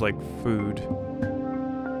actually has, like, food.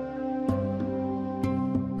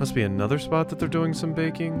 Must be another spot that they're doing some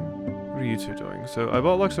baking? What are you two doing? So, I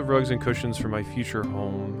bought lots of rugs and cushions for my future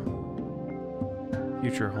home.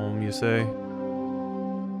 Future home, you say?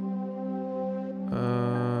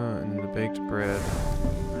 And the baked bread.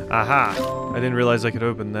 Aha! I didn't realize I could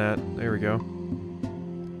open that. There we go.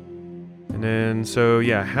 And then, so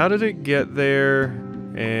yeah, how did it get there?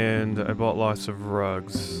 And I bought lots of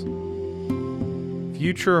rugs.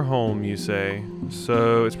 Future home, you say?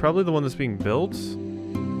 So, it's probably the one that's being built?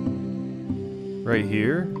 Right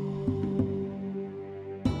here?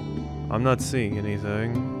 I'm not seeing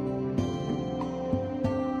anything.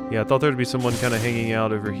 Yeah, I thought there'd be someone kind of hanging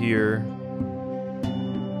out over here.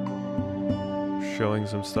 Showing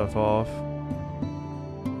some stuff off.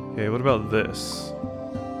 Okay, what about this?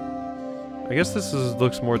 I guess this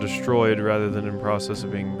looks more destroyed rather than in process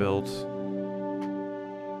of being built.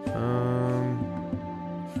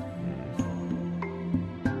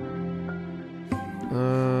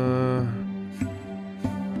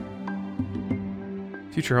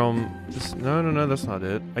 Future home. No, that's not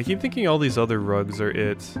it. I keep thinking all these other rugs are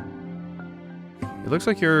it. It looks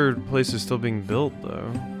like your place is still being built,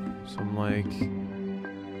 though. So I'm like... I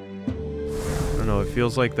don't know, it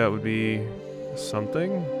feels like that would be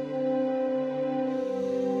something?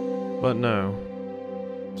 But no.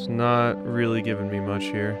 It's not really giving me much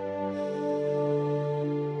here.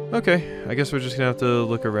 Okay, I guess we're just gonna have to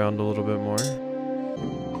look around a little bit more.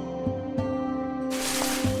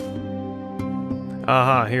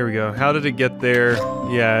 Aha, here we go. How did it get there?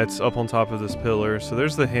 Yeah, it's up on top of this pillar. So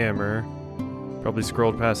there's the hammer. Probably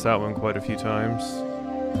scrolled past that one quite a few times.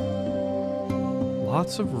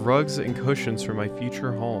 Lots of rugs and cushions for my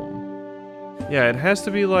future home. Yeah, it has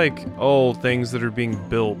to be like, oh, things that are being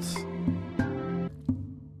built.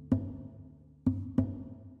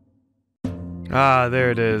 Ah,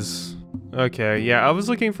 there it is. Okay, yeah, I was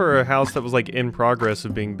looking for a house that was like in progress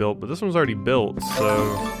of being built, but this one's already built,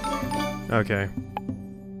 so... Okay.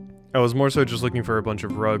 I was more so just looking for a bunch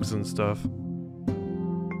of rugs and stuff.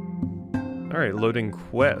 Alright, loading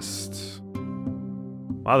quest.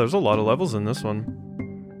 Wow, there's a lot of levels in this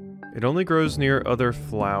one. It only grows near other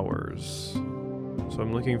flowers. So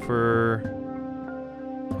I'm looking for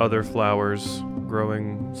other flowers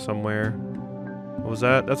growing somewhere. What was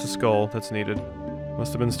that? That's a skull. That's needed.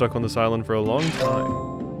 Must have been stuck on this island for a long time.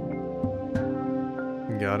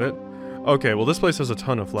 Got it. Okay, well this place has a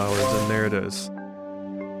ton of flowers, and there it is.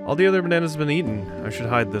 All the other bananas have been eaten. I should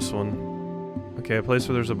hide this one. Okay, a place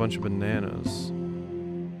where there's a bunch of bananas.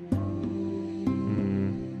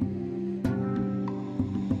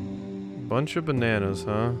 Bunch of bananas,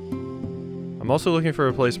 huh? I'm also looking for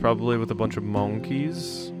a place probably with a bunch of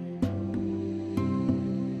monkeys.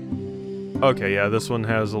 Okay, yeah, this one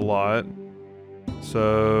has a lot.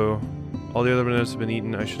 So, all the other bananas have been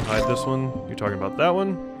eaten. I should hide this one. You're talking about that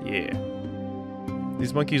one? Yeah.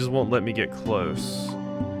 These monkeys won't let me get close.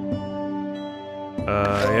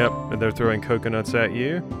 Yep, and they're throwing coconuts at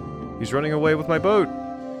you. He's running away with my boat.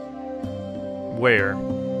 Where?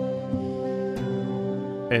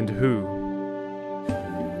 And who?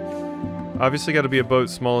 Obviously gotta be a boat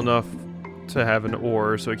small enough to have an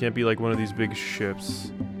oar, so it can't be like one of these big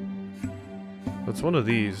ships. What's one of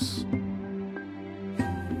these?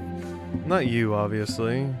 Not you,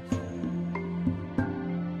 obviously.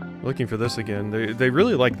 Looking for this again. They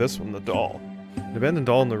really like this one, the doll. An abandoned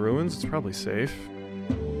doll in the ruins? It's probably safe.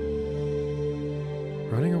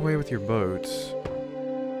 Running away with your boat.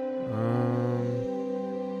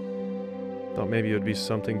 Thought maybe it would be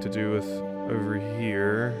something to do with over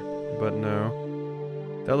here, but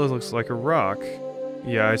no. That looks like a rock.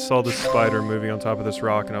 Yeah, I saw this spider moving on top of this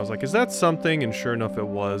rock, and I was like, is that something? And sure enough, it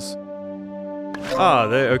was. Ah,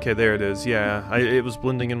 okay, there it is. Yeah, it was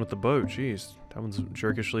blending in with the boat. Jeez, that one's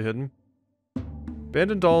jerkishly hidden.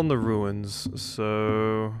 Abandoned doll in the ruins,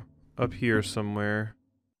 so... up here somewhere.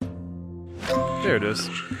 There it is.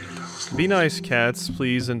 Be nice, cats,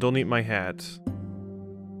 please, and don't eat my hat.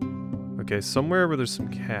 Okay, somewhere where there's some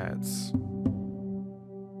cats.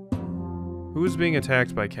 Who is being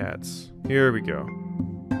attacked by cats? Here we go.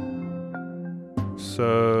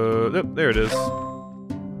 So... Yep, there it is.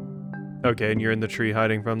 Okay, and you're in the tree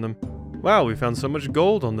hiding from them. Wow, we found so much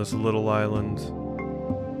gold on this little island.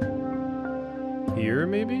 Here,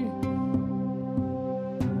 maybe?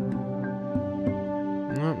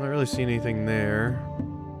 Nope, not really seeing anything there.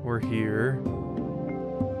 Or here.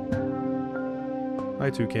 Hi,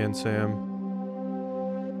 Toucan Sam.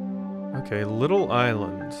 Okay, little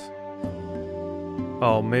island.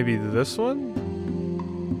 Oh, maybe this one?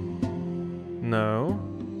 No.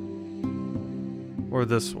 Or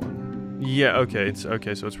this one. Yeah, okay, so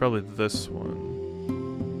it's probably this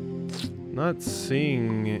one. Not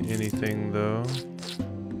seeing anything, though.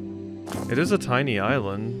 It is a tiny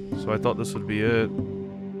island, so I thought this would be it.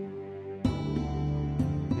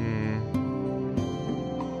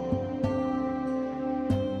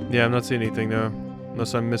 Yeah, I'm not seeing anything, though.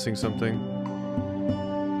 Unless I'm missing something.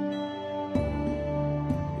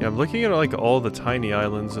 Yeah, I'm looking at, like, all the tiny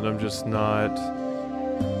islands, and I'm just not...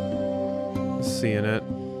 seeing it.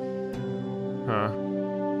 Huh.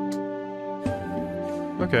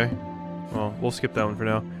 Okay. Well, we'll skip that one for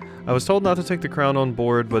now. I was told not to take the crown on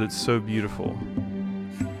board, but it's so beautiful.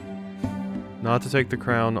 Not to take the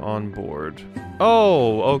crown on board.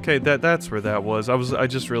 Oh, okay, that's where that was. I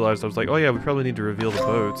just realized, I was like, oh yeah, we probably need to reveal the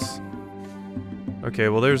boats. Okay,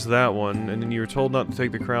 well there's that one, and then you were told not to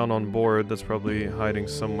take the crown on board. That's probably hiding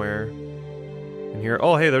somewhere in here.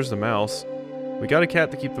 Oh, hey, there's the mouse. We got a cat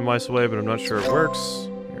to keep the mice away, but I'm not sure it works.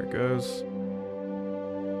 Here it goes.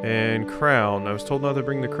 And crown. I was told not to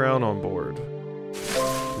bring the crown on board.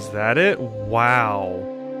 Is that it? Wow.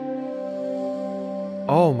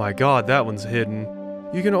 Oh my god, that one's hidden.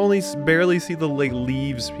 You can only barely see the like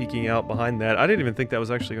leaves peeking out behind that. I didn't even think that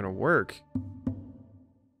was actually gonna work.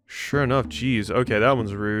 Sure enough, geez. Okay, that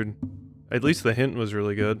one's rude. At least the hint was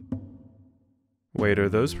really good. Wait, are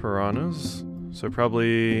those piranhas? So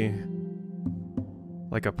probably...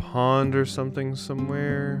 like a pond or something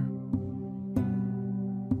somewhere?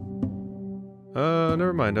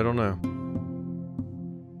 Never mind, I don't know.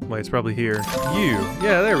 Wait, it's probably here. You!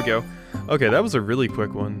 Yeah, there we go. Okay, that was a really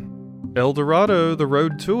quick one. El Dorado, the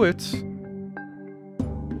road to it.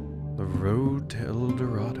 The road to El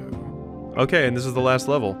Dorado. Okay, and this is the last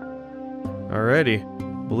level. Alrighty.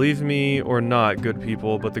 Believe me or not, good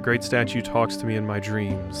people, but the great statue talks to me in my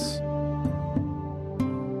dreams.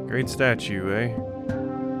 Great statue, eh?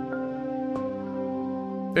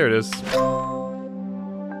 There it is.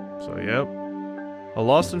 So So, yep. A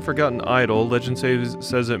lost and forgotten idol. Legend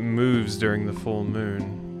says it moves during the full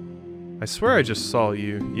moon. I swear I just saw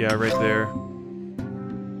you. Yeah, right there.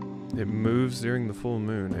 It moves during the full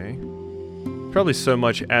moon, eh? Probably so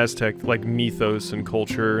much Aztec, like, mythos and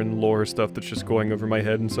culture and lore stuff that's just going over my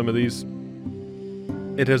head in some of these.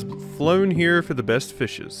 It has flown here for the best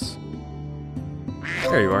fishes.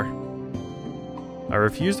 There you are. I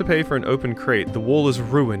refuse to pay for an open crate. The wool is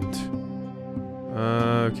ruined.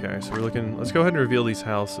 Okay, so we're looking... Let's go ahead and reveal these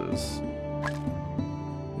houses.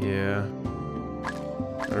 Yeah.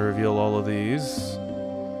 Gotta reveal all of these.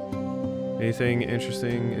 Anything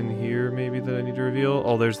interesting in here, maybe, that I need to reveal?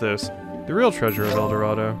 Oh, there's this. The real treasure of El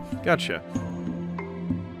Dorado. Gotcha.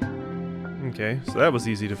 Okay, so that was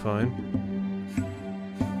easy to find.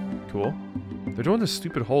 Cool. They're doing this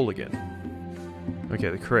stupid hole again. Okay,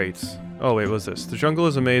 the crates. Oh, wait, what's this? The jungle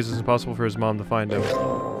is a maze. It's impossible for his mom to find him.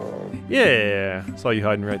 Yeah! Saw you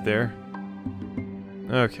hiding right there.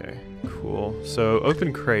 Okay, cool. So,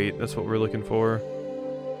 open crate. That's what we're looking for.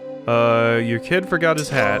 Your kid forgot his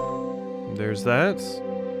hat. There's that.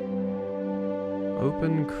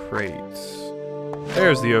 Open crate.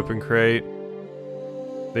 There's the open crate.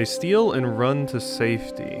 They steal and run to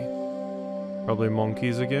safety. Probably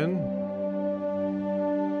monkeys again.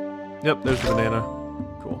 Yep, there's the banana.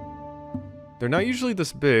 Cool. They're not usually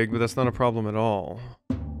this big, but that's not a problem at all.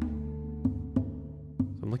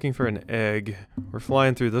 I'm looking for an egg. We're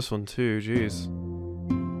flying through this one too, jeez.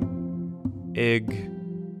 Egg.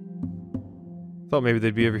 Thought maybe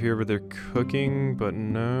they'd be over here where they're cooking, but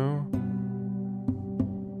no.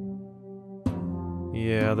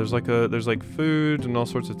 Yeah, there's like food and all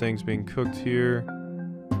sorts of things being cooked here.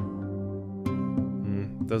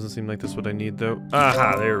 Doesn't seem like that's what I need though.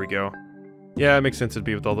 Aha, there we go. Yeah, it makes sense it'd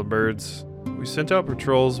be with all the birds. We sent out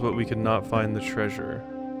patrols, but we could not find the treasure.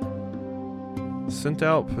 Sent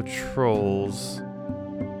out patrols.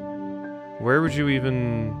 Where would you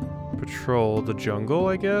even patrol? The jungle,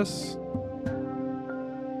 I guess?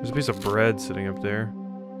 There's a piece of bread sitting up there.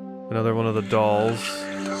 Another one of the dolls.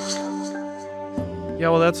 Yeah,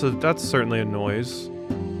 well that's certainly a noise.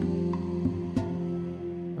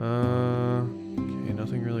 Okay,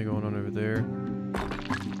 nothing really going on over there.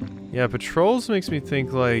 Yeah, patrols makes me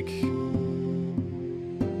think like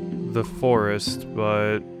the forest,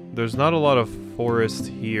 but there's not a lot of forest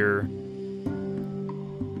here.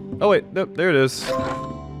 Oh wait, nope, there it is.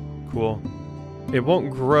 Cool. It won't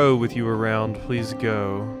grow with you around, please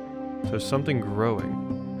go. So something growing.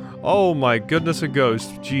 Oh my goodness, a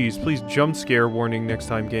ghost. Jeez, please jump scare warning next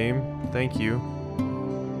time, game. Thank you.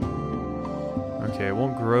 Okay, it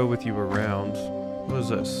won't grow with you around. What is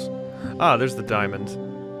this? Ah, there's the diamond.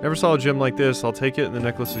 Never saw a gem like this. I'll take it and the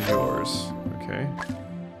necklace is yours. Okay.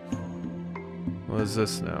 What is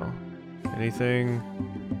this now? Anything?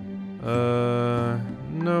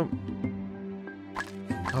 Nope.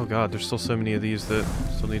 Oh god, there's still so many of these that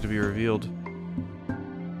still need to be revealed.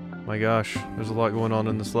 My gosh, there's a lot going on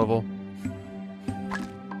in this level.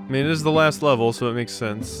 I mean, it is the last level, so it makes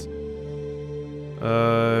sense.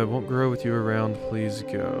 It won't grow with you around, please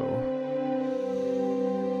go.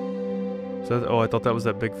 So that, oh, I thought that was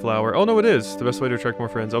that big flower. Oh no, it is! The best way to attract more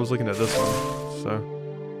friends. I was looking at this one, so...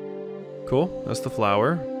 Cool, that's the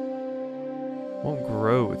flower. Won't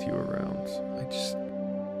grow with you around. I just...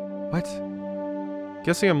 What?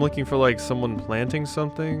 Guessing I'm looking for, like, someone planting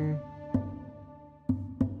something?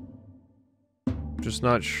 Just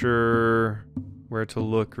not sure where to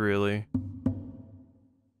look, really.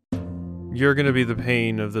 You're gonna be the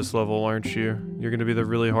pain of this level, aren't you? You're gonna be the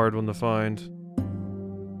really hard one to find.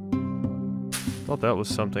 Thought that was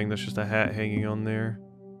something. That's just a hat hanging on there.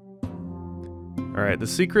 Alright, the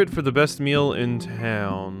secret for the best meal in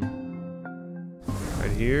town.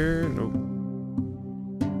 Right here? Nope.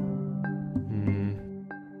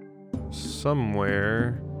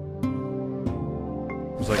 Somewhere.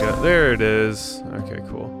 Was like a... There it is. Okay,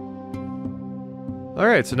 cool.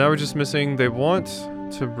 Alright, so now we're just missing... They want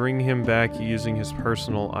to bring him back using his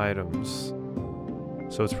personal items.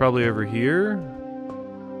 So it's probably over here?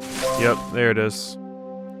 Yep, there it is.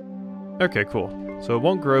 Okay, cool. So it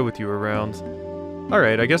won't grow with you around.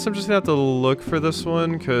 Alright, I guess I'm just gonna have to look for this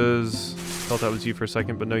one, because... I thought that was you for a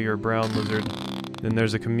second, but no, you're a brown lizard. Then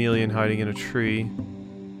there's a chameleon hiding in a tree.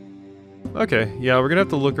 Okay, yeah, we're gonna have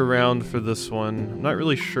to look around for this one. I'm not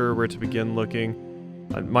really sure where to begin looking.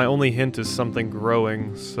 My only hint is something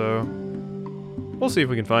growing, so... We'll see if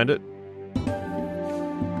we can find it.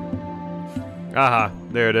 Aha,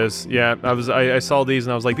 there it is. Yeah, I saw these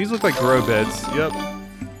and I was like, these look like grow beds. Yep.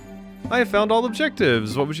 I have found all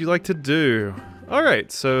objectives. What would you like to do?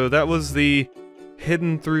 Alright, so that was the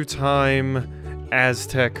Hidden Through Time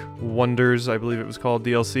Aztec Wonders, I believe it was called,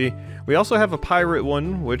 DLC. We also have a pirate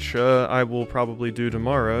one, which I will probably do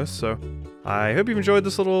tomorrow, so I hope you've enjoyed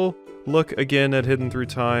this little look again at Hidden Through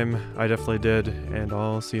Time. I definitely did, and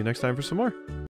I'll see you next time for some more.